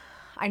know.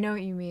 I know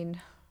what you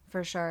mean,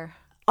 for sure.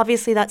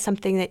 Obviously, that's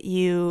something that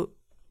you,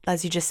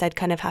 as you just said,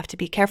 kind of have to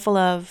be careful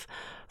of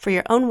for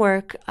your own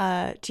work.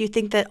 Do you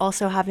think that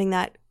also having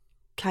that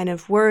kind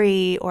of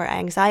worry or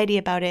anxiety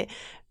about it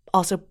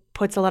also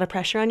puts a lot of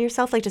pressure on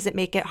yourself? Like, does it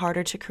make it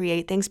harder to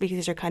create things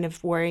because you're kind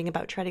of worrying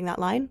about treading that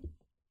line?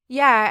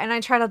 Yeah, and I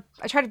try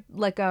to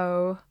let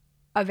go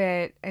of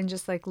it and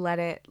just like let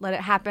it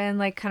happen,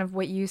 like kind of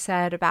what you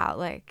said about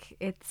like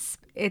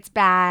it's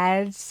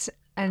bad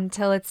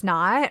until it's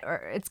not,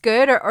 or it's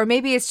good, or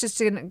maybe it's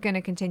just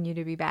gonna continue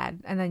to be bad,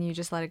 and then you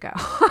just let it go.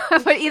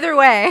 But either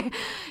way,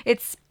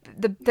 it's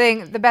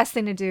the best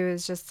thing to do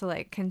is just to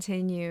like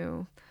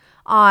continue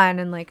on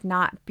and like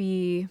not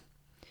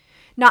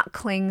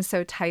cling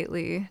so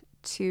tightly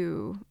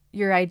to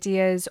your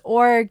ideas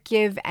or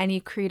give any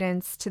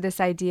credence to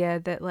this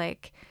idea that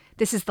like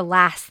this is the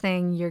last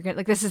thing you're gonna,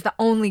 like this is the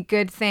only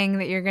good thing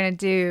that you're gonna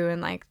do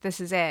and like this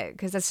is it,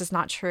 because that's just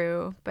not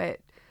true. But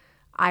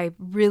I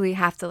really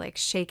have to like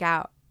shake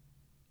out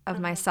of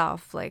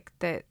myself like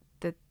that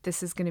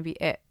this is gonna be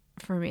it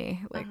for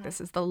me. Like this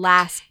is the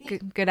last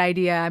good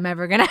idea I'm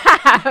ever gonna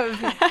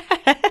have.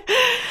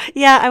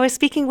 Yeah, I was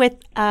speaking with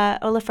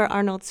Olafur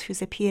Arnolds,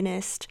 who's a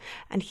pianist,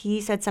 and he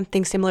said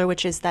something similar,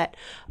 which is that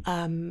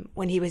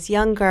when he was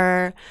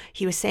younger,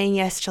 he was saying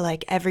yes to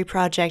like every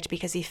project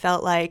because he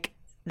felt like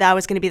that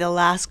was going to be the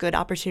last good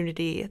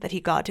opportunity that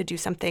he got to do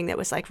something that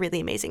was like really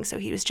amazing. So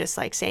he was just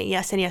like saying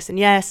yes and yes and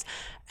yes.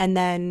 And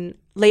then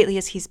lately,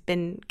 as he's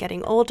been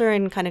getting older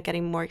and kind of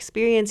getting more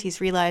experience,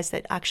 he's realized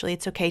that actually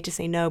it's okay to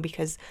say no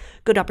because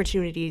good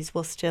opportunities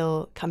will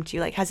still come to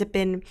you. Like, has it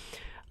been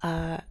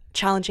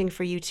challenging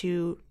for you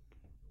to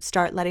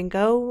start letting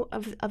go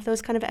of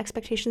those kind of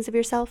expectations of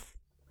yourself?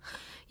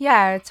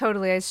 Yeah,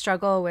 totally. I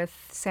struggle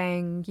with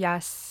saying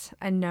yes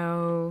and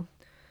no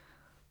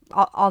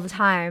all the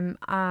time.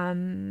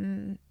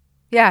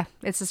 Yeah,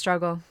 it's a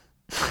struggle.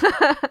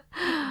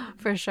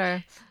 For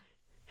sure.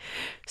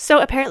 So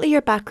apparently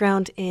your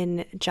background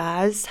in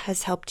jazz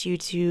has helped you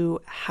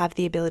to have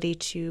the ability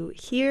to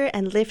hear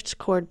and lift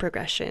chord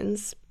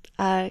progressions.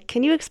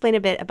 Can you explain a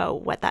bit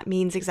about what that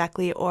means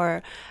exactly,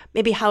 or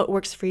maybe how it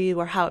works for you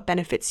or how it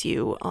benefits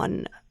you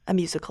on a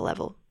musical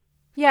level?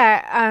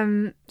 Yeah,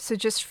 so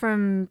just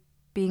from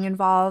being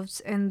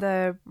involved in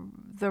the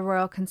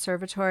Royal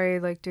Conservatory,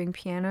 like doing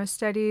piano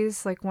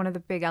studies, like one of the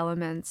big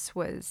elements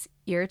was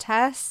ear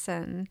tests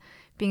and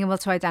being able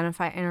to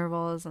identify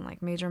intervals and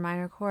like major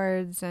minor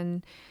chords.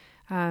 And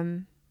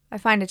I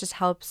find it just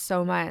helps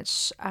so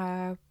much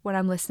when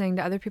I'm listening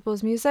to other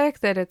people's music,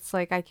 that it's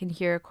like I can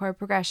hear a chord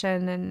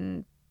progression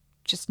and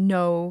just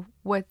know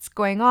what's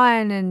going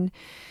on, and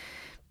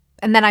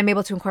then I'm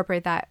able to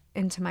incorporate that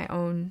into my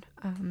own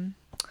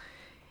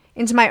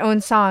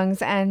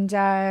songs. And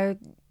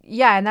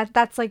and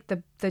that's like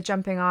the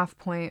jumping off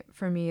point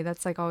for me.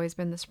 That's like always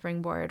been the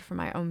springboard for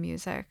my own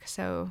music.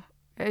 So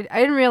I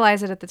didn't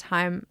realize it at the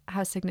time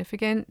how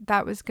significant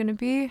that was going to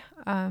be.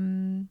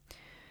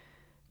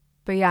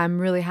 But yeah, I'm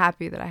really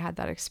happy that I had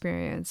that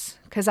experience,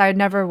 because I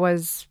never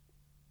was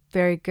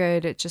very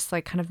good at just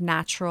like kind of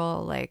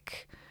natural,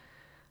 like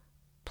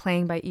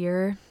playing by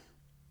ear.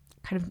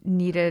 I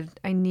needed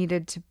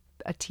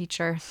a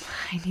teacher.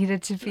 I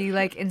needed to be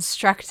like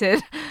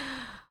instructed.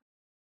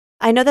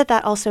 I know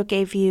that also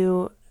gave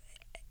you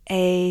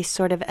a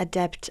sort of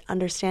adept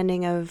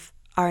understanding of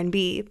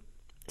R&B.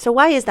 So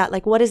why is that?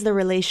 Like, what is the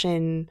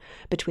relation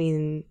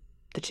between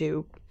the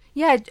two?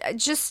 Yeah,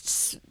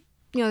 just,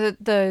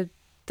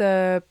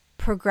 the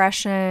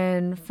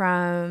progression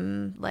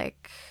from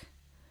like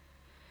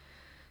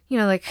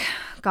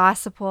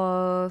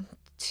gospel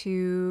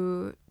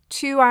to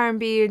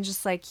R&B, and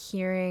just like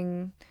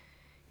hearing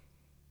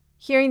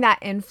that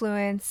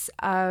influence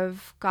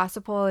of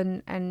gospel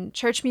and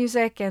church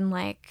music, and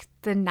like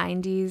the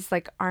 90s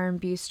like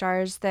R&B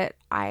stars that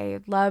I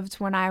loved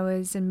when I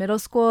was in middle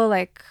school,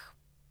 like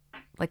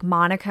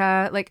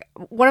Monica. Like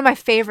one of my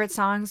favorite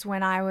songs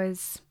when I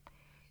was,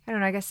 I don't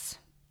know, I guess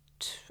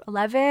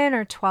 11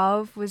 or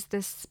 12 was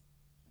this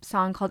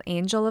song called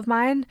Angel of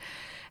Mine.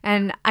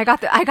 And I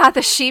got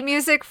the sheet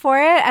music for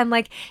it, and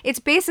like it's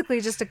basically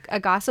just a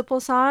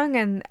gospel song,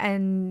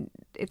 and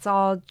it's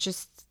all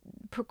just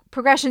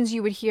progressions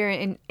you would hear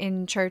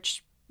in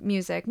church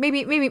music,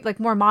 maybe like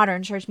more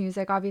modern church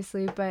music,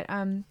 obviously, but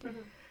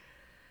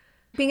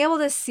being able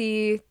to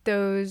see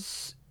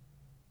those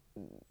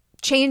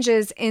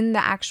changes in the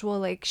actual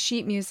like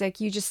sheet music,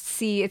 you just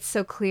see, it's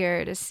so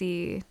clear to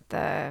see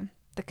the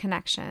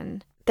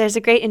connection. There's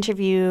a great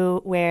interview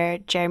where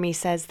Jeremy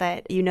says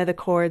that you know the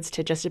chords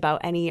to just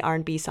about any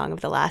R&B song of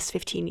the last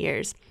 15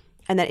 years.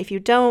 And that if you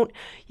don't,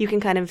 you can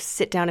kind of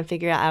sit down and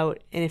figure it out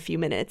in a few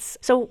minutes.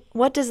 So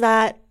what does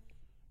that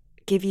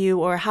give you,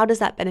 or how does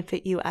that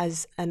benefit you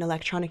as an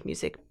electronic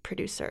music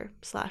producer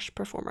 /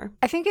 performer?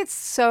 I think it's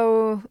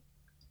so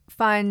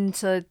fun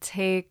to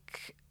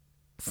take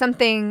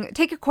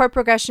a chord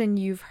progression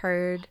you've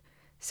heard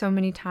so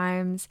many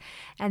times,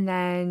 and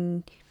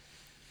then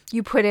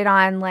you put it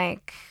on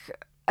like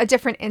a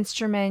different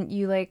instrument.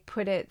 You like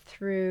put it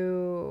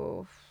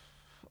through,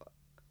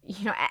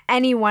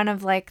 any one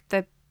of like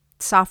the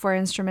software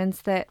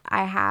instruments that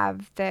I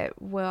have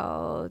that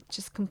will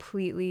just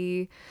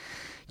completely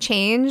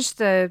change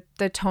the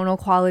tonal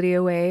quality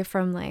away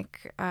from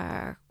like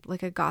a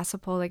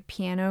gospel like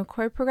piano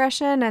chord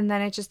progression, and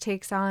then it just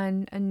takes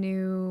on a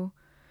new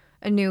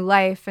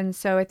life. And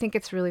so I think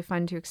it's really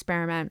fun to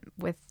experiment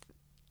with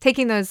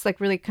taking those like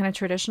really kind of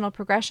traditional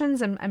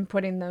progressions and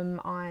putting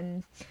them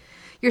on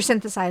your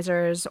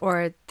synthesizers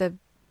or the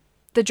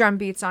drum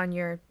beats on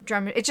your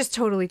drum. It just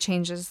totally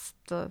changes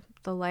the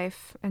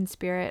life and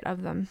spirit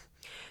of them.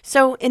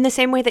 So in the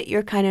same way that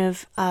you're kind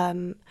of,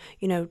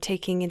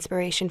 taking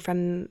inspiration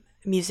from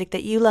music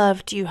that you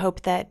love, do you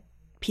hope that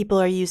people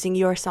are using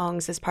your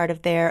songs as part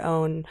of their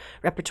own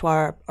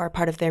repertoire or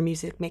part of their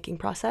music making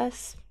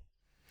process?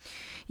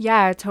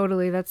 Yeah,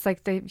 totally. That's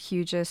like the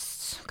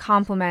hugest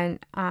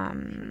compliment.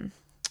 I've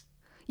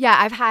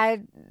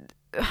had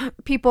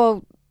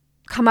people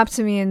come up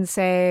to me and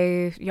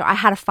say, I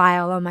had a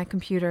file on my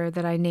computer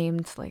that I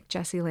named like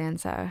Jessie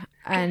Lanza,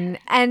 and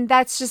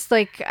that's just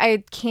like,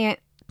 I can't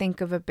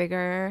think of a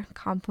bigger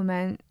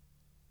compliment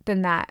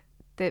than that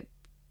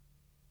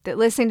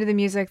listening to the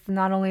music,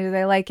 not only do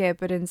they like it,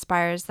 but it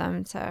inspires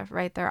them to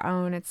write their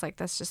own. It's like,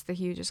 that's just the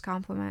hugest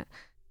compliment.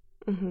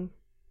 Mm-hmm.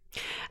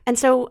 And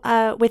so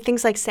with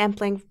things like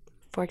sampling,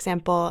 for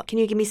example, can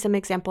you give me some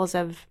examples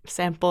of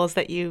samples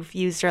that you've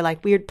used, or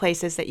like weird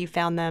places that you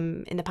found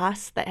them in the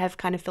past that have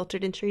kind of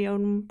filtered into your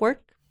own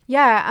work?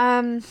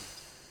 Yeah.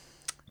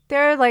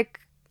 There are like,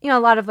 a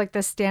lot of like the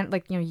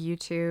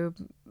YouTube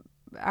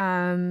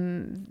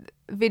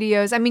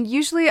videos. I mean,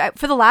 usually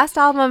for the last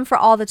album, for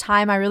All the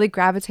Time, I really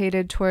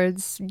gravitated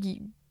towards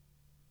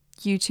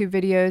YouTube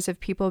videos of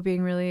people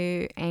being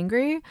really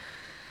angry,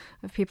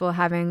 of people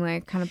having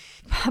like kind of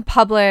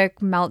public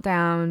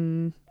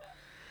meltdown.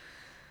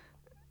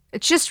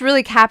 It's just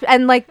really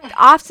and like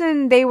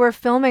often they were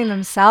filming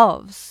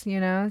themselves,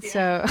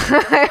 so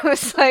I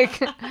was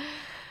like,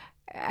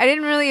 I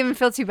didn't really even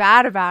feel too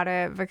bad about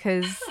it,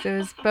 because it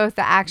was both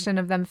the action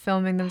of them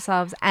filming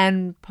themselves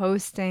and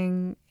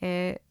posting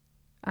it.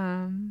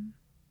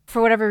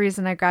 For whatever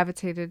reason, I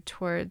gravitated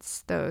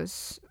towards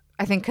those.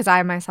 I think because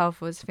I myself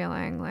was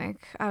feeling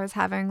like I was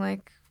having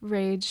like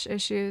rage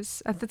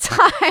issues at the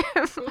time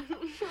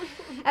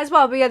as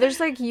well. But yeah, there's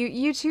like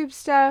YouTube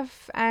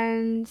stuff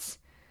and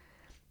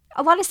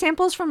a lot of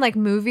samples from like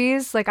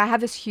movies. Like I have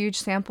this huge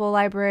sample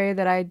library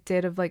that I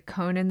did of like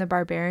Conan the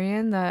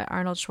Barbarian, the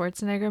Arnold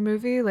Schwarzenegger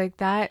movie. Like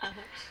that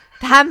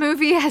That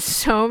movie has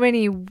so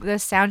many, the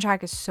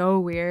soundtrack is so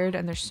weird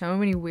and there's so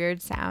many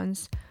weird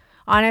sounds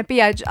on it. But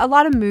yeah, a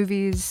lot of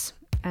movies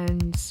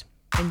and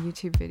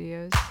YouTube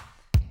videos.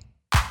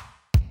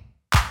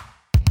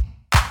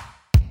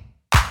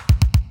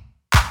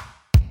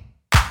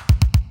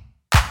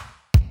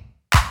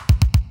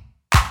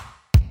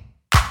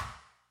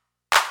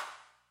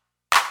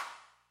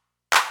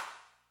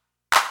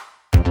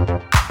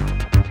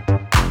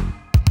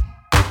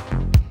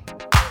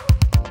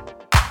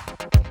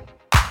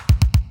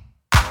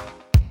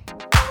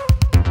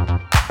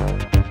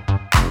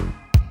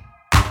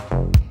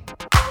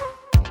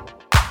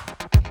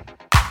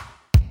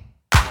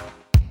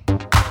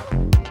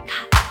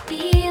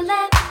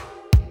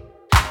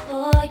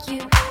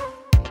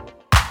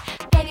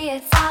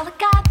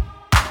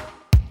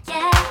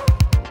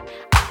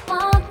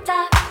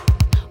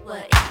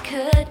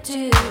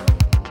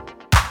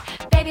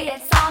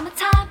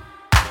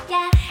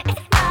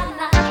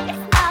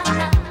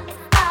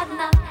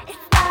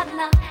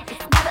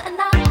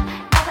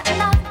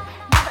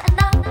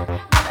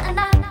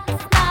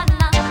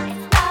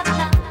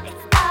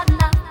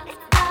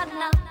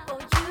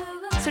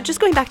 Just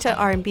going back to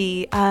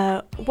R&B,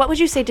 what would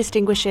you say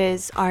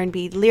distinguishes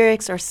R&B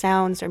lyrics or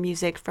sounds or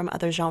music from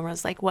other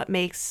genres? Like what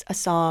makes a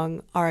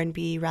song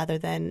R&B rather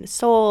than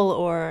soul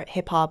or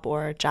hip hop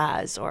or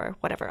jazz or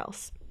whatever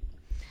else?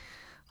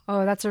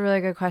 Oh, that's a really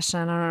good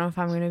question. I don't know if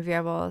I'm going to be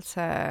able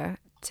to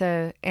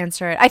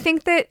answer it. I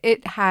think that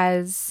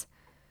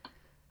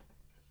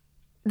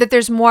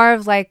there's more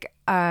of like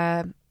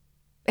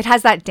it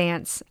has that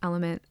dance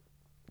element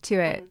to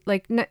it.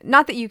 Like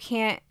not that you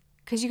can't,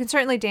 because you can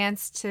certainly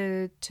dance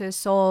to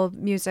soul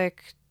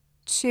music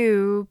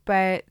too,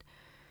 but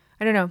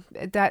I don't know.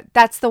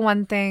 That's the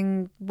one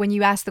thing, when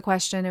you ask the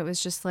question, it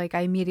was just like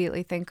I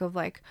immediately think of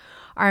like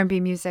R&B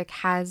music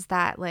has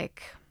that,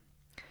 like,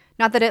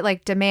 not that it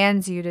like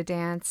demands you to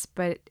dance,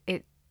 but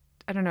I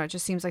don't know, it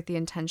just seems like the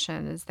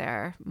intention is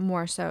there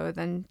more so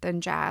than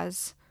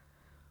jazz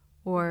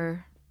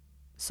or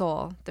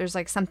soul. There's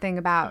like something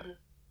about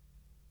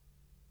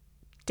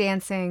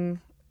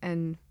dancing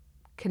and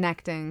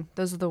connecting.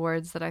 Those are the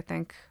words that I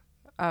think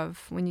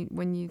of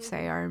when you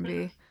say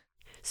R&B.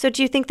 So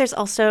do you think there's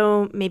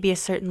also maybe a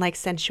certain like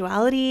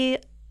sensuality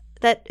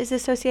that is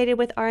associated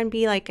with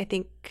R&B? Like I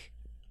think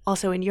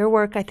also in your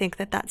work, I think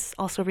that's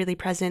also really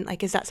present.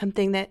 Like, is that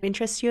something that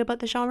interests you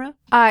about the genre?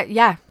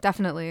 Yeah,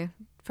 definitely,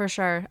 for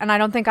sure. And I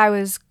don't think I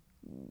was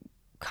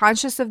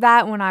conscious of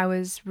that when I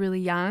was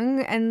really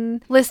young,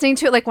 and listening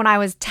to it like when I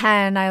was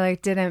 10, I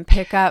like didn't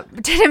pick up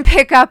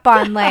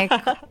on like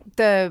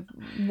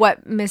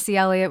what Missy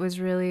Elliott was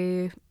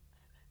really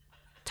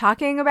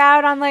talking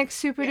about on like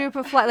Super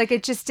Duper Fly. Like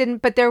it just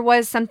didn't, but there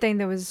was something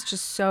that was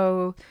just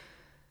so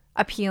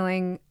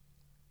appealing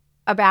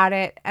about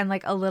it, and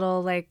like a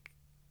little like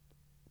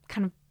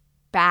kind of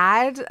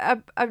bad,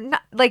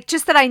 not, like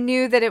just that I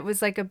knew that it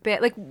was like a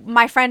bit like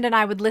my friend and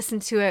I would listen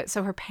to it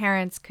so her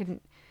parents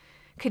couldn't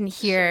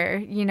hear,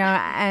 you know,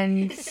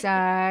 and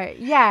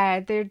yeah,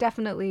 there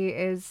definitely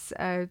is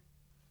a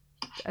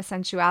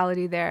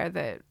sensuality there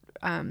that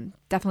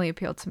definitely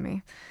appealed to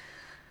me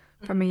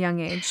from a young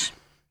age.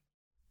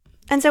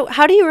 And so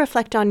how do you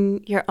reflect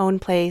on your own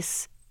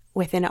place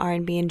within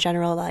R&B in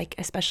general, like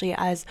especially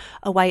as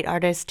a white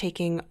artist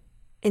taking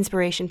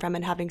inspiration from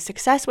and having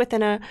success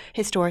within a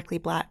historically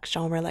Black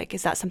genre? Like,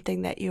 is that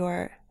something that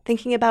you're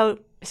thinking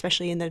about,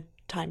 especially in the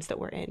times that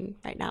we're in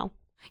right now?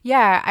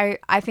 Yeah,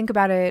 I think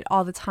about it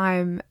all the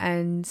time,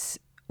 and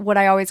what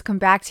I always come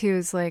back to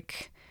is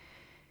like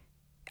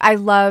I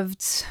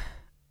loved,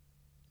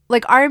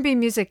 like, R&B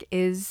music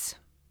is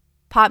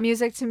pop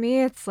music to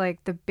me. It's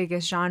like the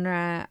biggest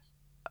genre.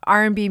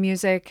 R&B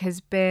music has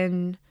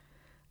been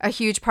a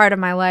huge part of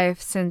my life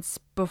since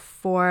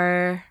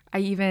before I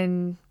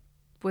even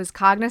was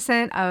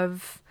cognizant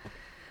of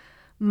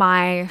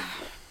my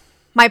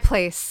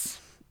place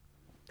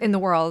in the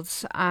world,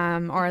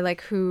 or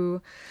like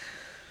who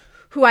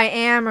I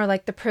am, or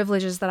like the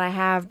privileges that I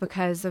have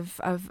because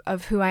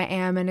of who I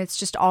am. And it's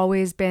just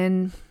always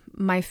been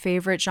my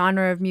favorite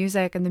genre of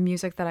music and the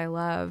music that I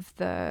love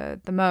the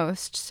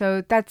most.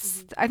 So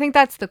I think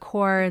that's the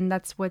core, and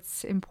that's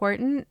what's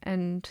important,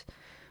 and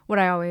what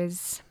I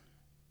always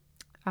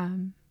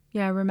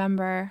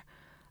remember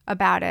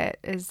about it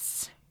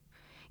is,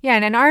 yeah,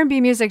 and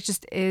R&B music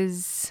just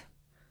is,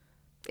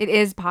 it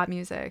is pop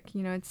music,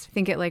 you know. I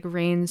think it like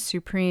reigns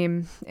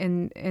supreme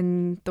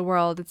in the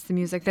world. It's the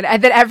music that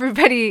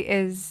everybody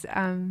is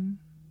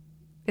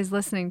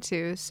listening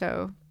to.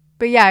 So,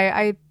 but yeah,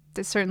 I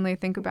certainly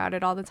think about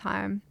it all the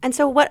time. And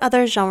so what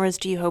other genres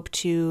do you hope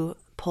to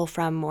pull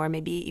from, or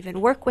maybe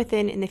even work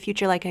within in the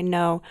future? Like, I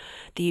know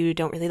that you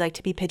don't really like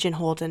to be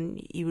pigeonholed,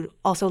 and you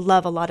also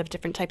love a lot of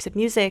different types of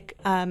music.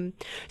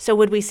 So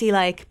would we see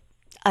like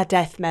a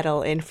death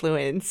metal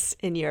influence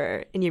in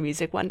your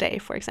music one day,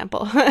 for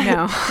example?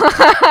 No.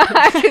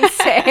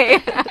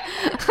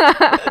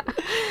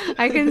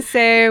 I can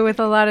say with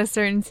a lot of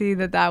certainty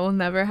that will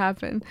never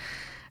happen.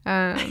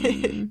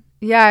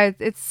 Yeah,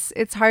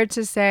 it's hard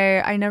to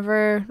say. I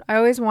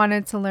always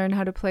wanted to learn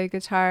how to play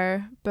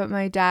guitar, but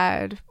my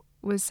dad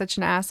was such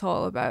an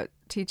asshole about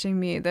teaching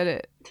me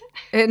that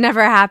it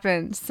never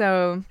happened.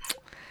 So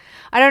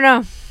I don't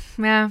know.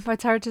 Yeah,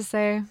 it's hard to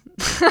say.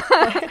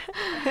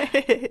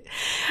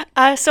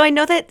 So I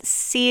know that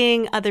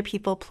seeing other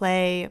people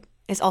play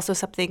is also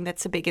something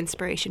that's a big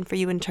inspiration for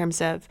you in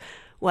terms of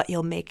what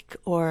you'll make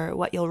or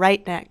what you'll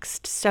write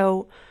next.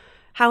 So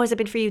how has it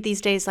been for you these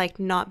days, like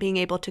not being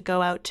able to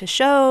go out to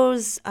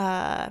shows?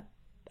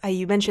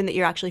 You mentioned that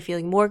you're actually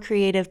feeling more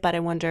creative, but I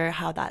wonder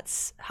how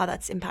that's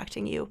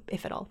impacting you,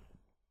 if at all.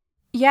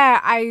 Yeah,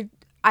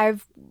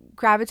 I've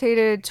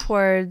gravitated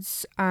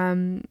towards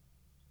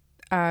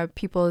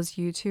people's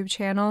YouTube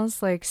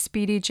channels. Like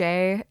Speedy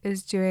J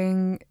is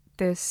doing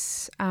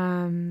this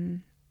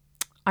on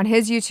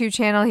his YouTube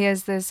channel. He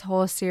has this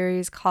whole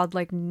series called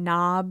like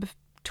Knob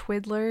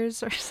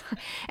Twiddlers or something.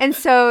 And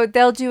so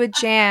they'll do a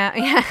jam.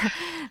 Yeah,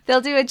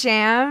 they'll do a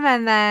jam,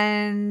 and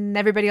then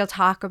everybody will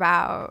talk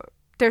about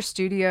their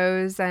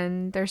studios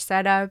and their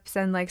setups,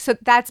 and like, so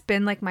that's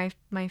been like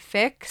my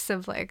fix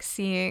of like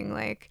seeing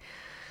like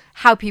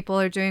how people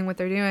are doing what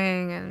they're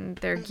doing and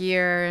their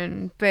gear,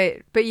 and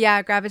but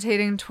yeah,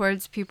 gravitating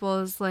towards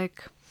people's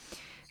like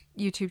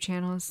YouTube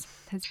channels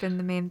has been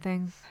the main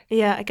thing.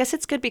 Yeah, I guess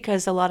it's good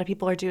because a lot of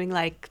people are doing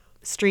like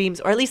streams,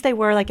 or at least they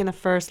were like in the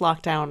first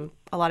lockdown.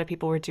 A lot of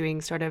people were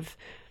doing sort of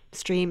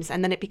streams,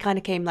 and then it kind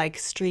of came like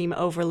stream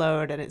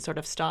overload and it sort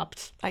of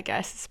stopped, I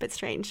guess. It's a bit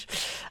strange.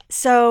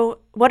 So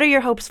what are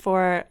your hopes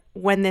for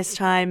when this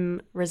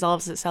time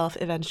resolves itself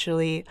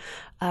eventually?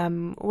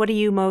 What are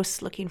you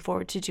most looking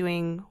forward to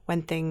doing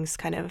when things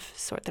kind of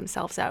sort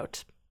themselves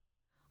out?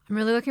 I'm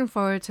really looking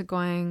forward to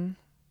going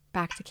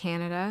back to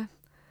Canada,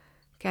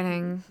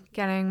 getting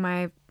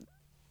my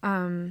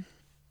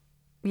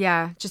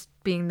just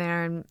being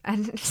there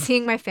and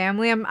seeing my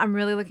family. I'm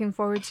really looking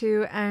forward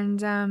to,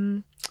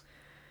 and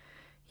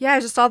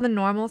just all the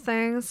normal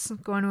things,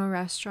 going to a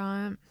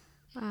restaurant,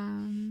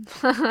 and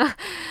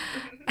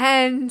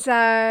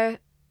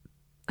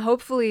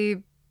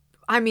hopefully,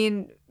 I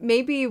mean,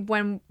 maybe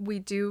when we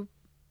do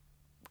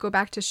go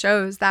back to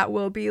shows, that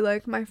will be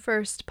like my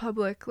first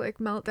public like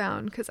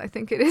meltdown, because I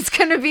think it is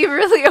going to be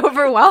really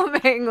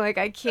overwhelming. Like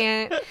I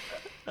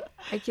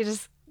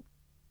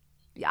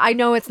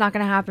know it's not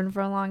going to happen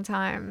for a long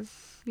time,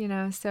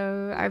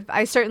 so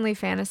I certainly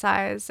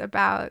fantasize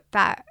about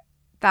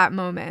that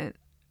moment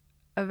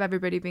of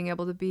everybody being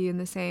able to be in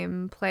the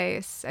same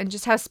place, and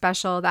just how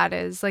special that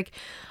is. Like,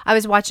 I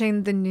was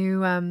watching the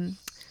new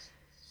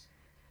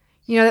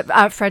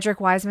Frederick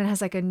Wiseman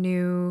has like a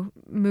new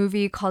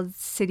movie called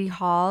City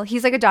Hall.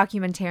 He's like a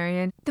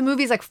documentarian. The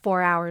movie's like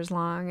 4 hours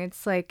long.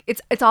 It's like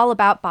it's all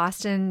about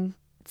Boston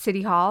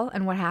City Hall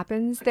and what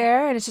happens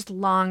there, and it's just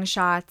long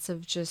shots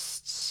of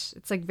just,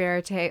 it's like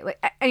verite.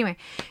 Like, anyway,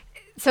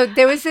 so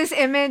there was this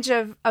image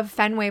of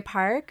Fenway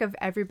Park, of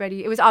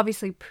everybody. It was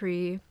obviously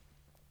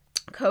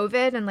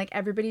pre-COVID, and like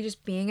everybody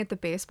just being at the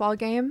baseball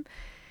game,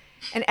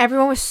 and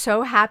everyone was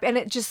so happy, and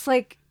it just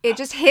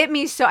hit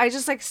me. So I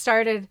just like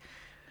started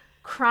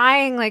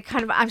crying, like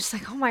kind of, I'm just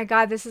like, oh my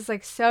God, this is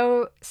like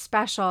so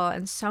special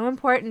and so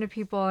important to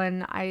people,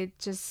 and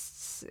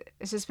it's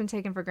just been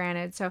taken for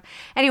granted. So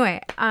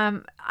anyway,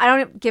 I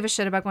don't give a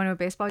shit about going to a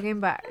baseball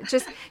game, but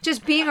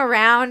just being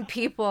around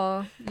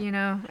people, in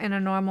a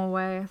normal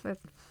way, that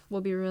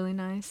will be really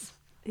nice.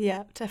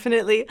 Yeah,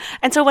 definitely.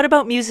 And so what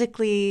about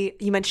musically?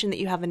 You mentioned that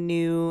you have a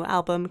new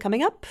album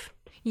coming up.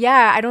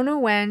 Yeah, I don't know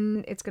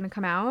when it's going to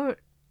come out,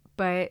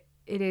 but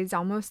it is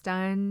almost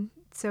done.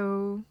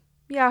 So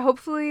yeah,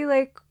 hopefully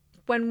like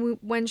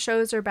when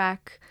shows are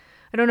back.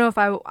 I don't know if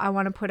I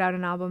want to put out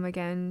an album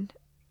again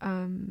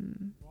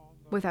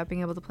without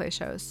being able to play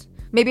shows.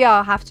 Maybe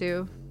I'll have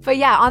to. But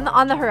yeah,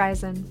 on the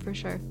horizon for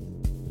sure.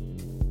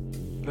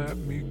 Let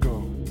me go.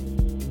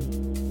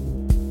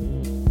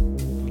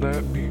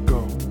 Let me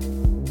go.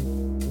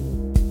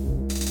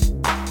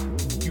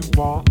 You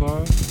want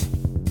love?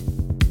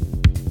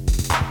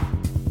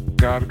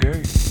 Gotta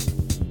gay.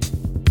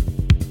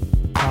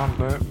 Now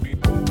let me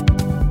go.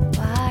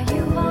 Why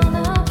you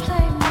wanna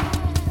play me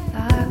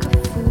like a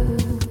fool?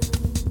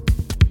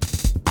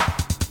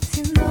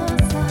 You know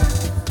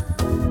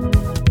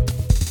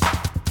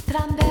that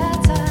I'm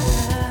better.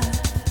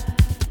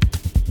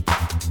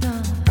 No,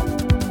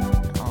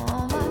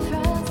 all my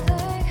friends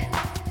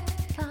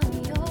think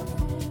I'm your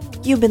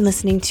fool. You've been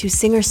listening to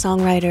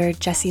singer-songwriter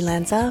Jessie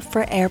Lanza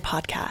for Air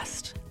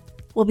Podcast.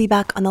 We'll be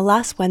back on the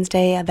last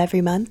Wednesday of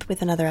every month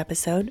with another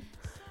episode,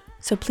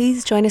 so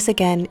please join us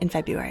again in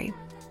February.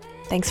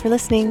 Thanks for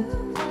listening.